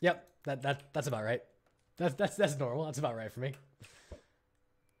 Yep, that's about right. That's normal. That's about right for me.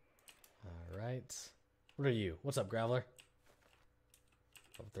 All right. What are you? What's up, Graveler?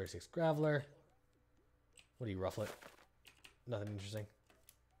 Level 36 Graveler. What do you, Rufflet? Nothing interesting.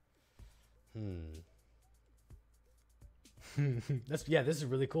 Yeah, this is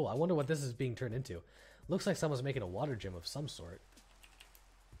really cool. I wonder what this is being turned into. Looks like someone's making a water gym of some sort.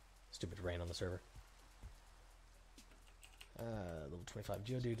 Stupid rain on the server. Level 25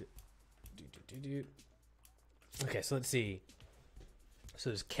 Geodude. Okay, so let's see. So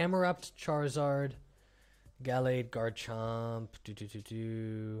there's Camerupt, Charizard, Gallade, Garchomp,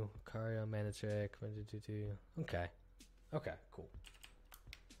 Cario, Manatech, Okay. Okay, cool.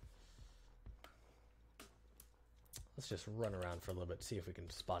 Let's just run around for a little bit, see if we can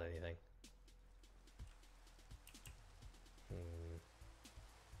spot anything.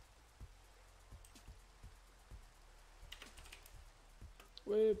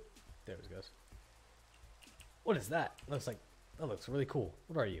 Whip. There it goes. What is that? Looks like, that looks really cool.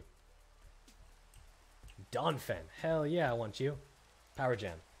 What are you? Donphan. Hell yeah, I want you. Power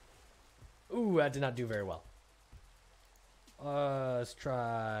Jam. Ooh, that did not do very well. Let's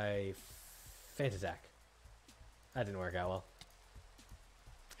try Fantattack. That didn't work out well.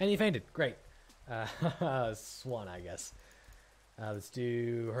 And he fainted. Great. Swan, I guess. Let's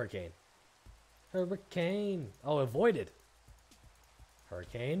do Hurricane. Hurricane. Oh, avoided.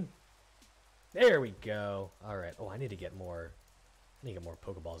 Hurricane. There we go. All right. Oh, I need to get more. I need to get more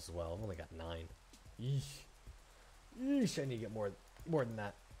Pokeballs as well. I've only got 9. Yeesh. Yeesh. I need to get more than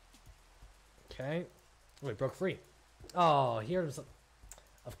that. Okay. Oh, we broke free. Oh, here's.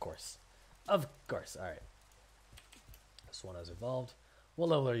 Of course. Of course. All right. This one has evolved. What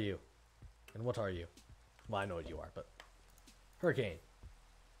level are you? And what are you? Well, I know what you are, but... Hurricane.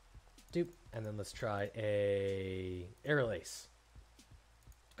 Doop. And then let's try a... Aerial Ace.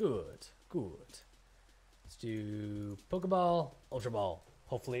 Good. Good. Let's do Pokeball, Ultra Ball.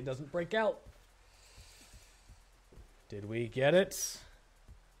 Hopefully it doesn't break out. Did we get it?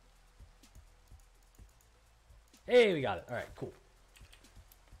 Hey, we got it. Alright, cool.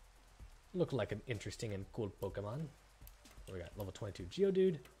 Looked like an interesting and cool Pokemon. What we got? Level 22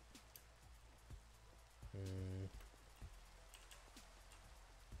 Geodude.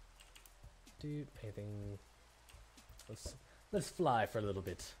 Dude, anything... Let's fly for a little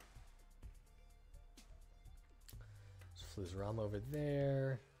bit. Fluzaram over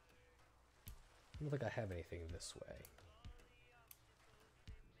there. I don't think I have anything this way.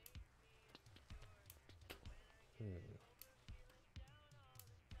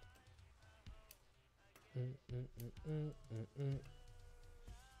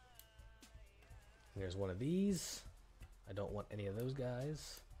 There's one of these. I don't want any of those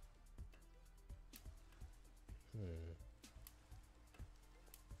guys.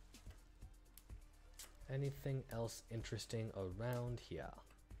 Anything else interesting around here?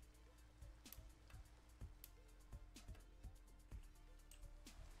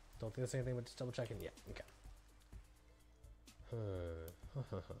 Don't think there's anything, but just double checking. Yeah, okay.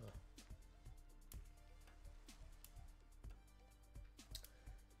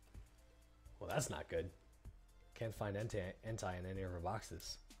 Well, that's not good. Can't find Entei in any of our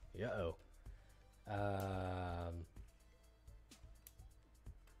boxes. Uh-oh.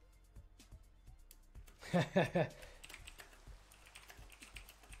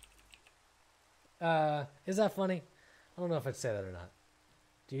 Is that funny? I don't know if I'd say that or not.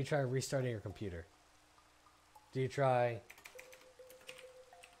 Do you try restarting your computer? Do you try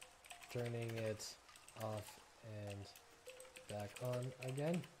turning it off and back on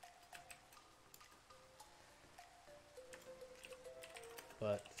again?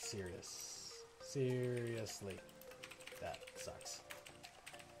 But seriously, that sucks.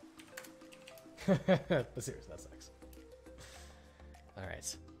 But seriously, that sucks.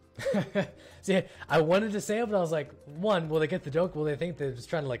 Alright. See, I wanted to say it, but I was like, one, will they get the joke? Will they think they're just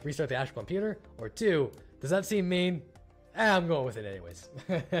trying to like restart the actual computer? Or two, does that seem mean? I'm going with it anyways.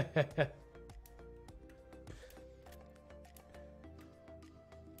 Alright,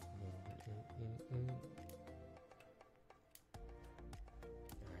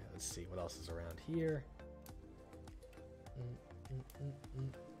 let's see what else is around here.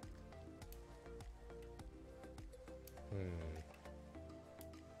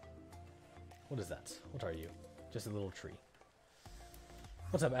 What is that? What are you? Just a little tree.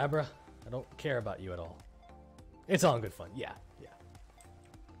 What's up, Abra? I don't care about you at all. It's all in good fun. Yeah, yeah.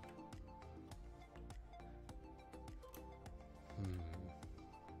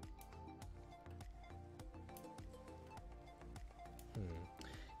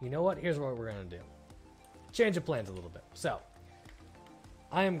 You know what? Here's what we're going to do. Change of plans a little bit. So,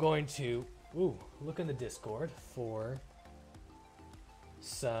 I am going to look in the Discord for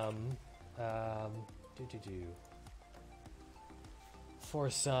some... for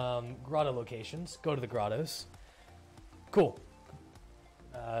some grotto locations. Go to the grottos. Cool.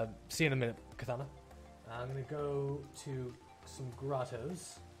 See you in a minute, Katana. I'm gonna go to some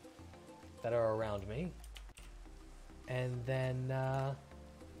grottos that are around me, and then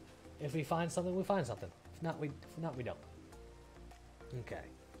if we find something, we find something. If not, we don't. Okay.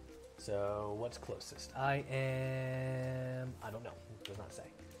 So what's closest? I don't know. It does not say.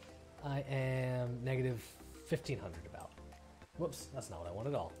 I am negative 1,500 about. Whoops, that's not what I want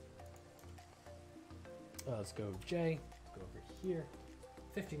at all. Let's go J. Let's go over here.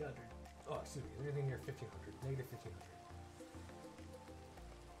 1,500. Oh, excuse me. Is there anything near 1,500? Negative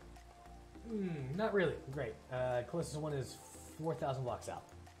 1,500. Not really. Great. Closest one is 4,000 blocks out.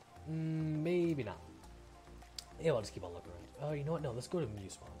 Maybe not. Yeah, I'll just keep on looking around. Oh, you know what? No, let's go to Mew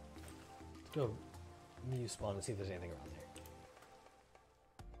Spawn. Let's go Mew Spawn and see if there's anything around there.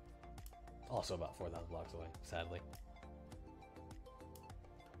 Also about 4,000 blocks away, sadly.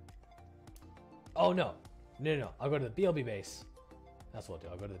 Oh, no. No. I'll go to the BLB base. That's what I'll do.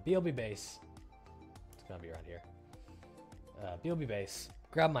 I'll go to the BLB base. It's going to be around here. BLB base.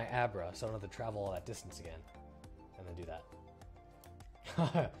 Grab my Abra so I don't have to travel all that distance again. And then do that.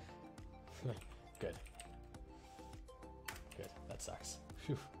 Good. Good. That sucks.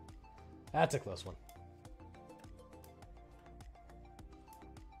 Whew. That's a close one.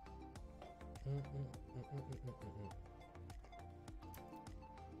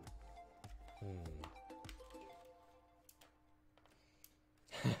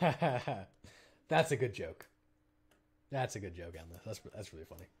 That's a good joke. That's a good joke, Emma. That's really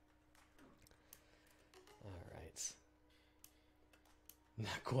funny. Alright.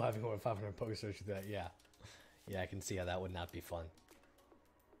 Not cool having over 500 Pokestones to that, yeah. Yeah, I can see how that would not be fun.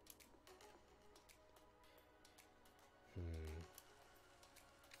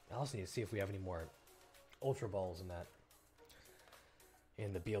 I also need to see if we have any more Ultra Balls in that.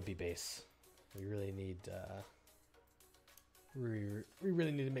 In the BLB base. We really need, we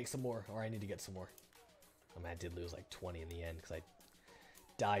really need to make some more, or I need to get some more. I mean, I did lose like 20 in the end, because I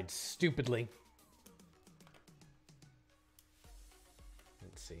died stupidly.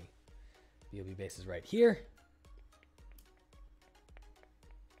 Let's see. BLB base is right here.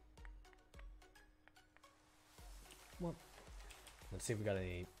 Well, let's see if we got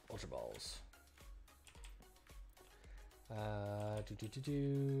any Ultra Balls.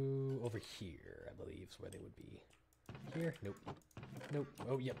 Over here, I believe, is where they would be. Here? Nope. Nope.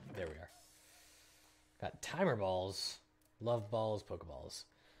 Oh, yep. There we are. Got Timer Balls, Love Balls, Pokeballs.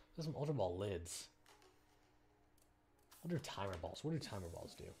 There's some Ultra Ball lids. What are Timer Balls? What do Timer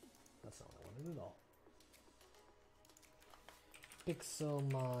Balls do? That's not what I wanted at all.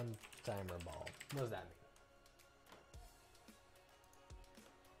 Pixelmon Timer Ball. What does that mean?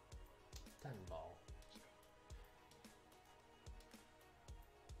 Timer Ball.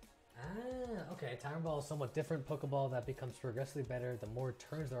 Ah, okay. Timer Ball is somewhat different Pokeball that becomes progressively better the more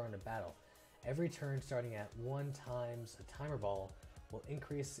turns there are in a battle. Every turn starting at 1 times a Timer Ball will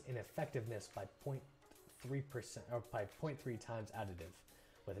increase in effectiveness by 0.3% or by 0.3 times additive,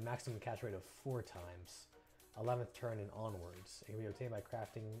 with a maximum catch rate of 4 times. 11th turn and onwards. It can be obtained by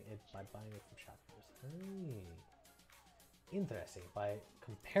crafting it by buying it from shoppers. Interesting. By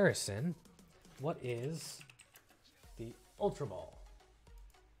comparison, what is the Ultra Ball?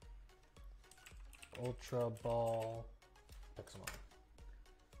 Ultra Ball Pixelmon.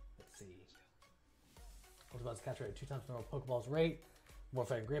 Let's see. Ultra Ball's catch rate 2 times normal Pokeball's rate. More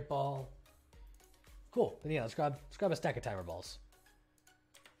fighting Great Ball. Cool. Then yeah, let's grab a stack of Timer Balls.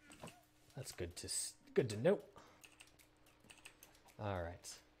 That's good to know. All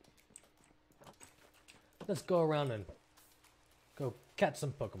right. Let's go around and go catch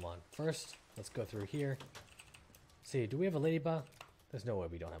some Pokemon. First, let's go through here. See, do we have a Ladybug? There's no way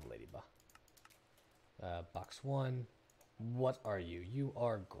we don't have a Ladybug. Box 1. What are you? You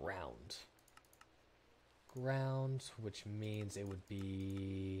are ground. Ground, which means it would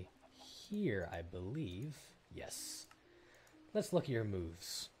be here, I believe. Yes. Let's look at your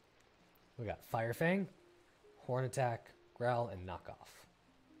moves. We got Fire Fang, Horn Attack, Growl, and Knockoff.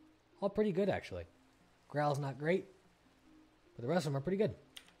 All pretty good, actually. Growl's not great, but the rest of them are pretty good.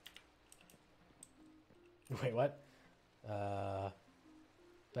 Wait, what?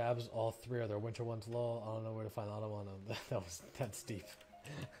 Babs, all 3 are their winter ones. Lol. I don't know where to find the other one. That's deep.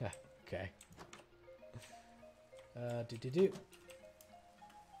 Okay.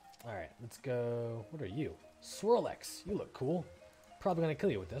 Alright, let's go. What are you? Swirlex. You look cool. Probably gonna kill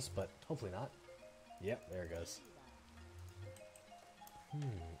you with this, but hopefully not. Yep, there it goes.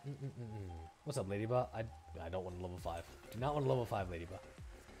 What's up, Ladybug? I don't want a level 5. Do not want a level 5 Ladybug.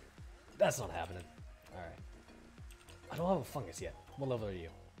 That's not happening. Alright. I don't have a fungus yet. What level are you?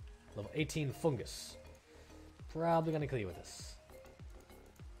 Level 18 fungus. Probably gonna kill you with this.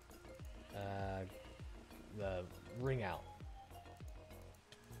 The ring out.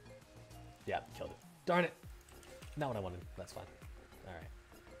 Yeah, killed it. Darn it. Not what I wanted. That's fine. Alright.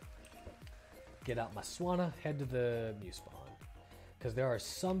 Get out my Swanna, head to the Mew spawn. Because there are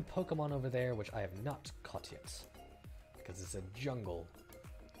some Pokemon over there which I have not caught yet. Because it's a jungle.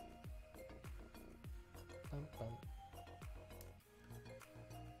 Bum, bum.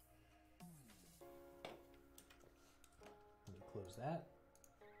 Let me close that.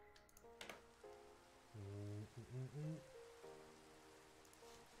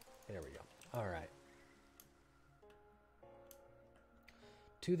 There we go. Alright.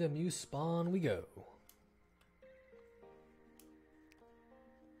 To the Mew spawn we go.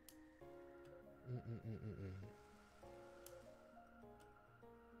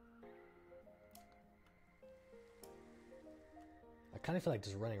 I kind of feel like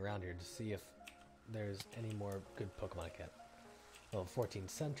just running around here to see if there's any more good Pokemon I get. Level 14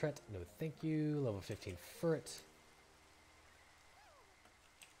 Sentret, no thank you. Level 15 Furret.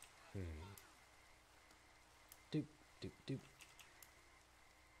 Doop, doop, doop.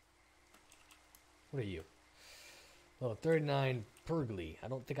 What are you? Level 39 Purgly. I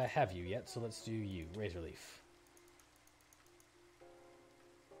don't think I have you yet, so let's do you. Razor Leaf.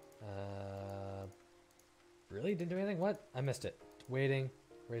 Really? Didn't do anything? What? I missed it. Waiting.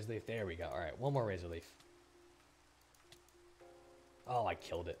 Razor Leaf. There we go. Alright, one more Razor Leaf. Oh, I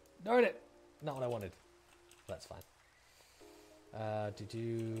killed it. Darn it! Not what I wanted. That's fine.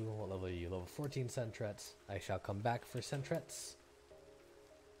 What level are you? Level 14 Sentrets. I shall come back for Sentrets.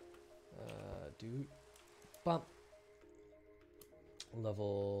 Bump.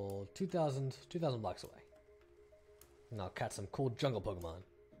 Level 2000 blocks away. And I'll catch some cool jungle Pokemon.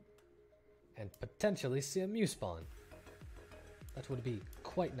 And potentially see a Mew spawn. That would be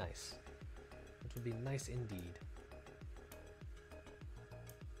quite nice. It would be nice indeed.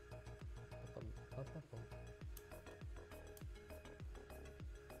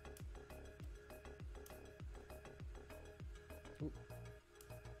 Ooh.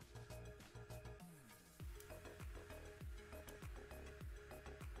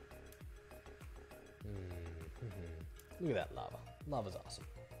 Look at that lava. Lava's awesome.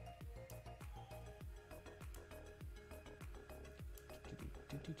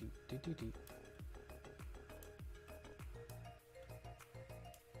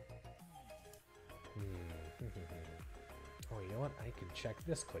 Oh, you know what? I can check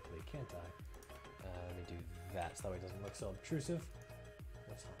this quickly, can't I? Let me do that so that way it doesn't look so obtrusive.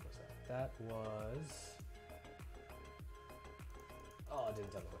 What time was that? That was... Oh, it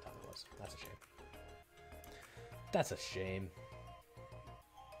didn't tell me what time it was. That's a shame. That's a shame.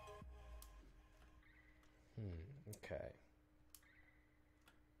 Okay.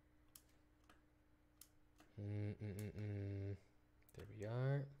 There we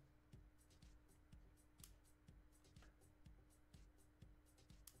are.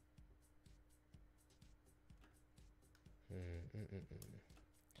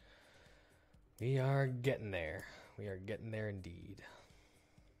 We are getting there. We are getting there indeed.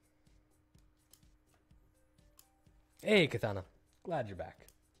 Hey, Katana. Glad you're back.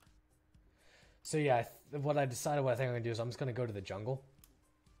 So yeah, what I think I'm gonna do is I'm just gonna go to the jungle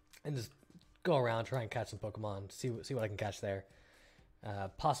and just go around, try and catch some Pokemon, see what I can catch there.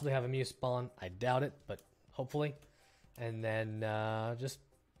 Possibly have a Mew spawn. I doubt it, but hopefully. And then just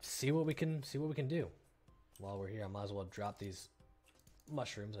see what we can do. While we're here, I might as well drop these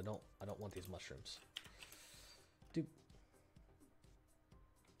mushrooms. I don't want these mushrooms. Doop.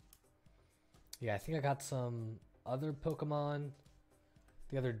 Yeah, I think I got some other Pokemon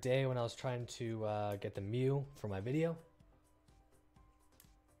the other day when I was trying to get the Mew for my video.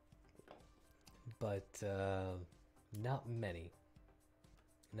 But not many.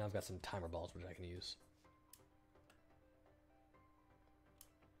 Now I've got some timer balls which I can use.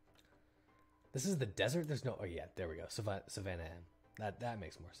 This is the desert? There's no... Oh yeah, there we go. Savannah M. That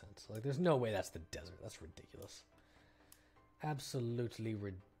makes more sense. Like, there's no way that's the desert. That's ridiculous. Absolutely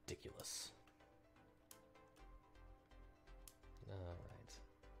ridiculous. Alright.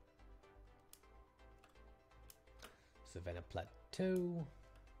 Savannah Plateau.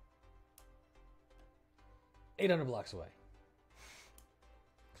 800 blocks away.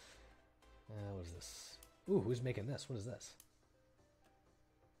 What is this? Ooh, who's making this? What is this?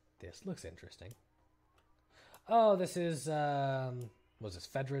 This looks interesting. Oh, this is, was this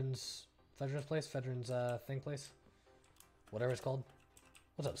Fedrin's place? Fedrin's, thing place? Whatever it's called.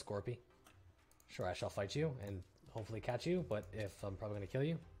 What's up, Scorpy? Sure, I shall fight you and hopefully catch you, but if I'm probably gonna kill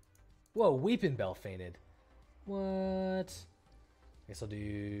you. Whoa, Weeping Bell fainted. What? I guess I'll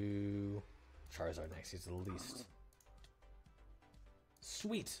do Charizard next. He's the least.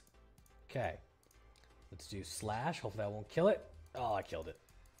 Sweet. Okay. Let's do Slash. Hopefully I won't kill it. Oh, I killed it.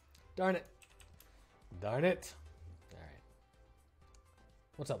 Darn it. Darn it. Alright.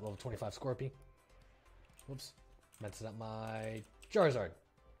 What's up, level 25 Scorpy? Whoops. Messing up my Charizard.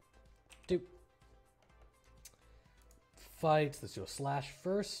 Doop. Fight. Let's do a Slash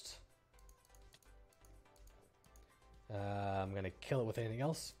first. I'm going to kill it with anything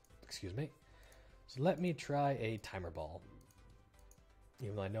else. Excuse me. So let me try a Timer Ball.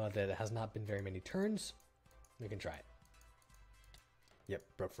 Even though I know that it has not been very many turns, we can try it. Yep,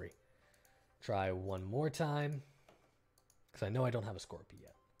 broke free. Try one more time. Because I know I don't have a Scorpy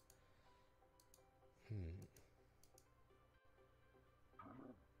yet.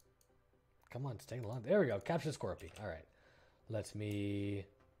 Come on, it's taking long. There we go. Capture the Scorpy. Alright. Let me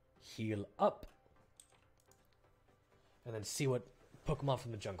heal up. And then see what Pokemon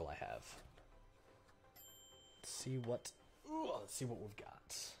from the jungle I have. Let's see what we've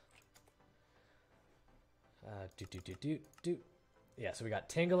got. Yeah, so we got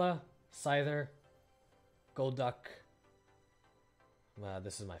Tangela, Scyther, Golduck.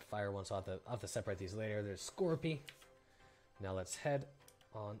 This is my fire one, so I'll have to separate these later. There's Scorpy. Now let's head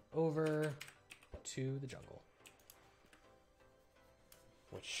on over to the jungle.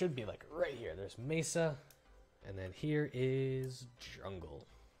 Which should be like right here. There's Mesa. And then here is Jungle.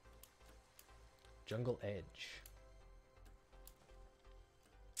 Jungle Edge.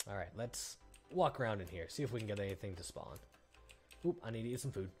 Alright, let's walk around in here. See if we can get anything to spawn. Oop, I need to eat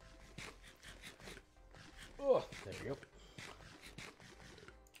some food. Oh, there we go.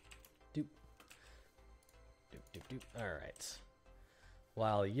 Doop. Doop, doop, doop. Alright.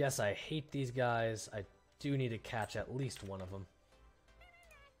 While, yes, I hate these guys, I do need to catch at least one of them.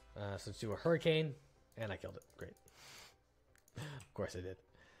 So let's do a hurricane, and I killed it. Great. Of course I did.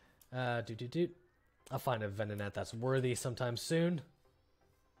 Doot, doot, doot. I'll find a Venonat that's worthy sometime soon.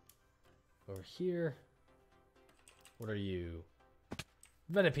 Over here. What are you?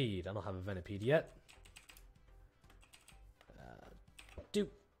 Venipede. I don't have a Venipede yet. Doop.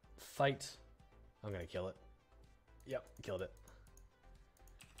 Fight. I'm gonna kill it. Yep, killed it.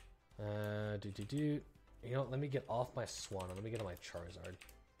 Doot, doot, doot. You know what? Let me get off my Swan. Let me get on my Charizard.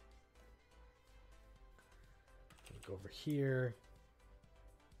 Go over here.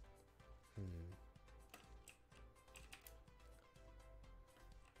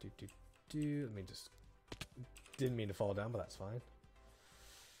 Let me just... Didn't mean to fall down, but that's fine.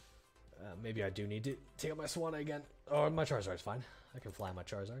 Maybe I do need to take out my Swan again. Oh, my Charizard's fine. I can fly my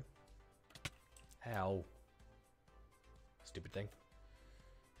Charizard. Ow. Stupid thing.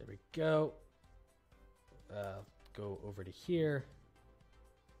 There we go. Go over to here.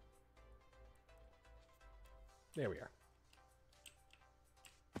 There we are.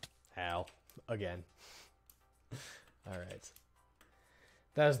 Ow. Again. Alright.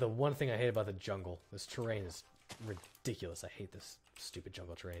 That is the one thing I hate about the jungle. This terrain is ridiculous. I hate this stupid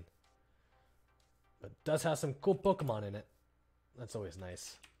jungle terrain. But it does have some cool Pokemon in it. That's always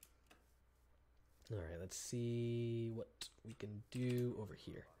nice. Alright, let's see what we can do over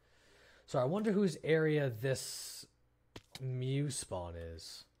here. So I wonder whose area this Mew spawn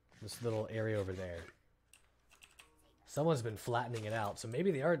is. This little area over there. Someone's been flattening it out, so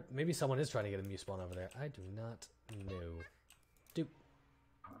maybe they are. Maybe someone is trying to get a Mew spawn over there. I do not know. Doop.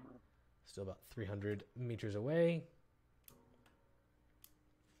 Still about 300 meters away.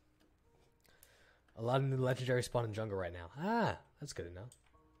 A lot of new legendary spawn in jungle right now. Ah, that's good to know.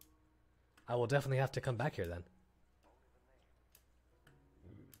 I will definitely have to come back here then.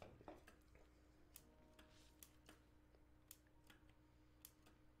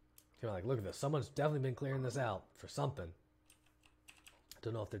 You're like, look at this. Someone's definitely been clearing this out for something. I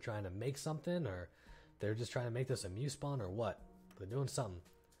don't know if they're trying to make something or they're just trying to make this a Mew spawn or what. They're doing something.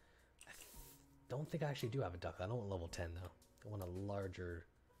 I don't think I actually do have a duck. I don't want level 10 though. I want a larger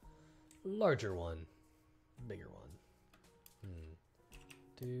one. Bigger one.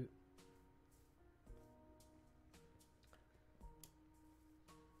 Do.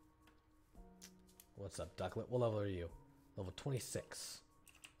 What's up, Ducklet? What level are you? Level 26.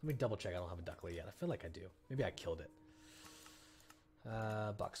 Let me double check I don't have a Ducklet yet. I feel like I do. Maybe I killed it.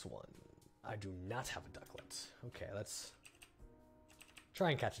 Box 1. I do not have a Ducklet. Okay, let's try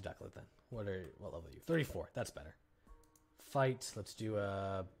and catch a Ducklet then. What level are you? 34. That's better. Fight. Let's do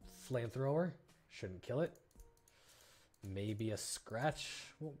a Flamethrower. Shouldn't kill it. Maybe a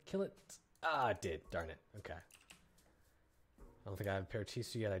Scratch won't kill it. Ah, it did. Darn it. Okay. I don't think I have a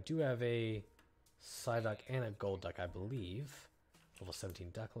Paratisu yet. I do have a Psyduck and a Golduck, I believe. Level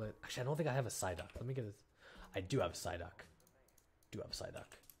 17 Ducklet. Actually, I don't think I have a Psyduck. Let me get it. I do have a Psyduck.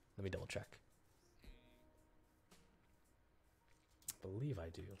 Let me double check. I believe I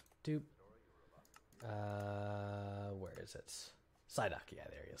do. Doop. Where is it? Psyduck. Yeah,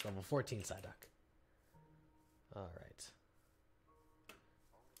 there he is. Level 14 Psyduck. Alright.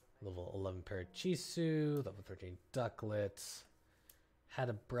 Level 11 Parachisu. Level 13 Ducklet. Had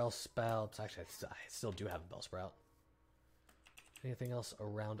a Bellsprout. Actually, I still do have a Bellsprout. Anything else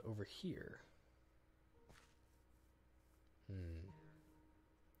around over here? I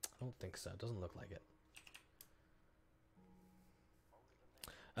don't think so. It doesn't look like it.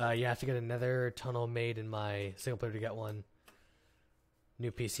 You have to get another tunnel made in my single player to get one.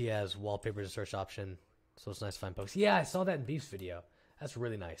 New PC has wallpaper to search option, so it's nice to find pokes. Yeah, I saw that in Beef's video. That's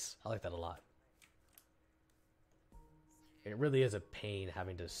really nice. I like that a lot. It really is a pain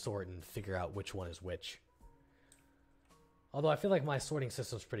having to sort and figure out which one is which. Although I feel like my sorting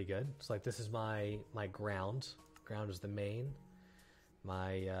system's pretty good. It's like this is my ground. Ground is the main.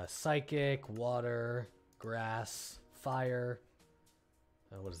 My psychic, water, grass, fire.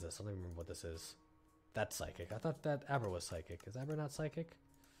 What is this? I don't even remember what this is. That's psychic. I thought that Abra was psychic. Is Abra not psychic?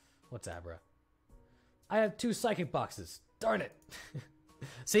 What's Abra? I have 2 psychic boxes. Darn it.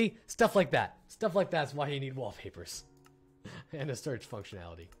 See? Stuff like that. Stuff like that's why you need wallpapers. And a search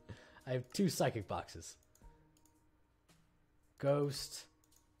functionality. I have 2 psychic boxes. Ghost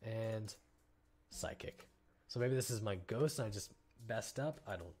and psychic. So maybe this is my ghost and I just messed up.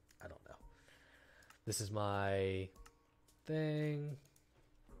 I don't know. This is my thing.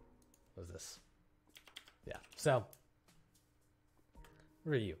 What is this? Yeah. So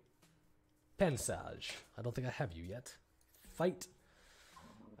Where are you? Pensage. I don't think I have you yet. Fight.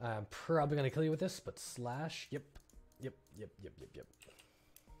 I'm probably gonna kill you with this, but slash. Yep. Yep.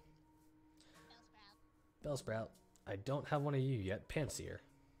 Bellsprout. I don't have one of you yet. Panseer.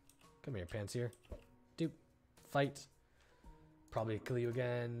 Come here, Panseer. Doop. Fight. Probably kill you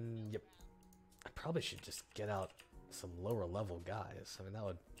again. Yep. I probably should just get out some lower level guys. I mean, that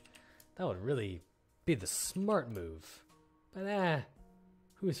would really be the smart move. But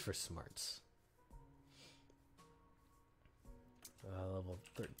who's for smarts? Level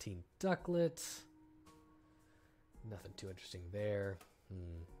 13 Ducklet. Nothing too interesting there.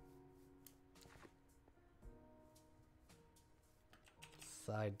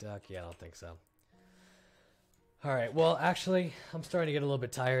 Side duck? Yeah, I don't think so. Alright, well, actually, I'm starting to get a little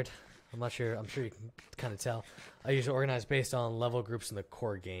bit tired. I'm not sure. I'm sure you can kind of tell. I usually organize based on level groups in the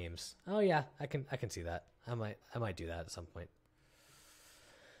core games. Oh yeah, I can see that. I might do that at some point.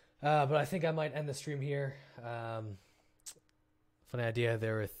 But I think I might end the stream here. Funny idea.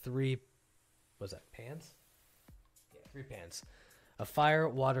 There were 3. What was that? Pans? Yeah, 3 pans. A fire,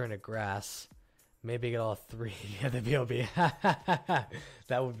 water, and a grass. Maybe get all 3. Yeah, the BOB.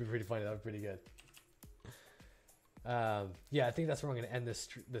 That would be pretty funny. That would be pretty good. Yeah, I think that's where I'm going to end this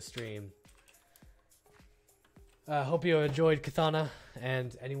stream. Hope you enjoyed Katana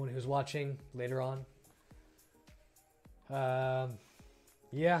and anyone who's watching later on.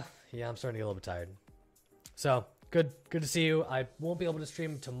 Yeah, I'm starting to get a little bit tired. So, good to see you. I won't be able to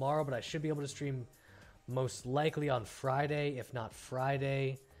stream tomorrow, but I should be able to stream most likely on Friday, if not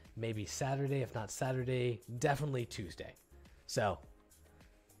Friday, maybe Saturday, if not Saturday, definitely Tuesday. So,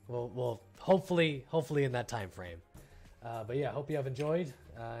 we'll hopefully in that time frame. But yeah, hope you have enjoyed,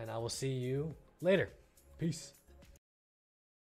 and I will see you later. Peace.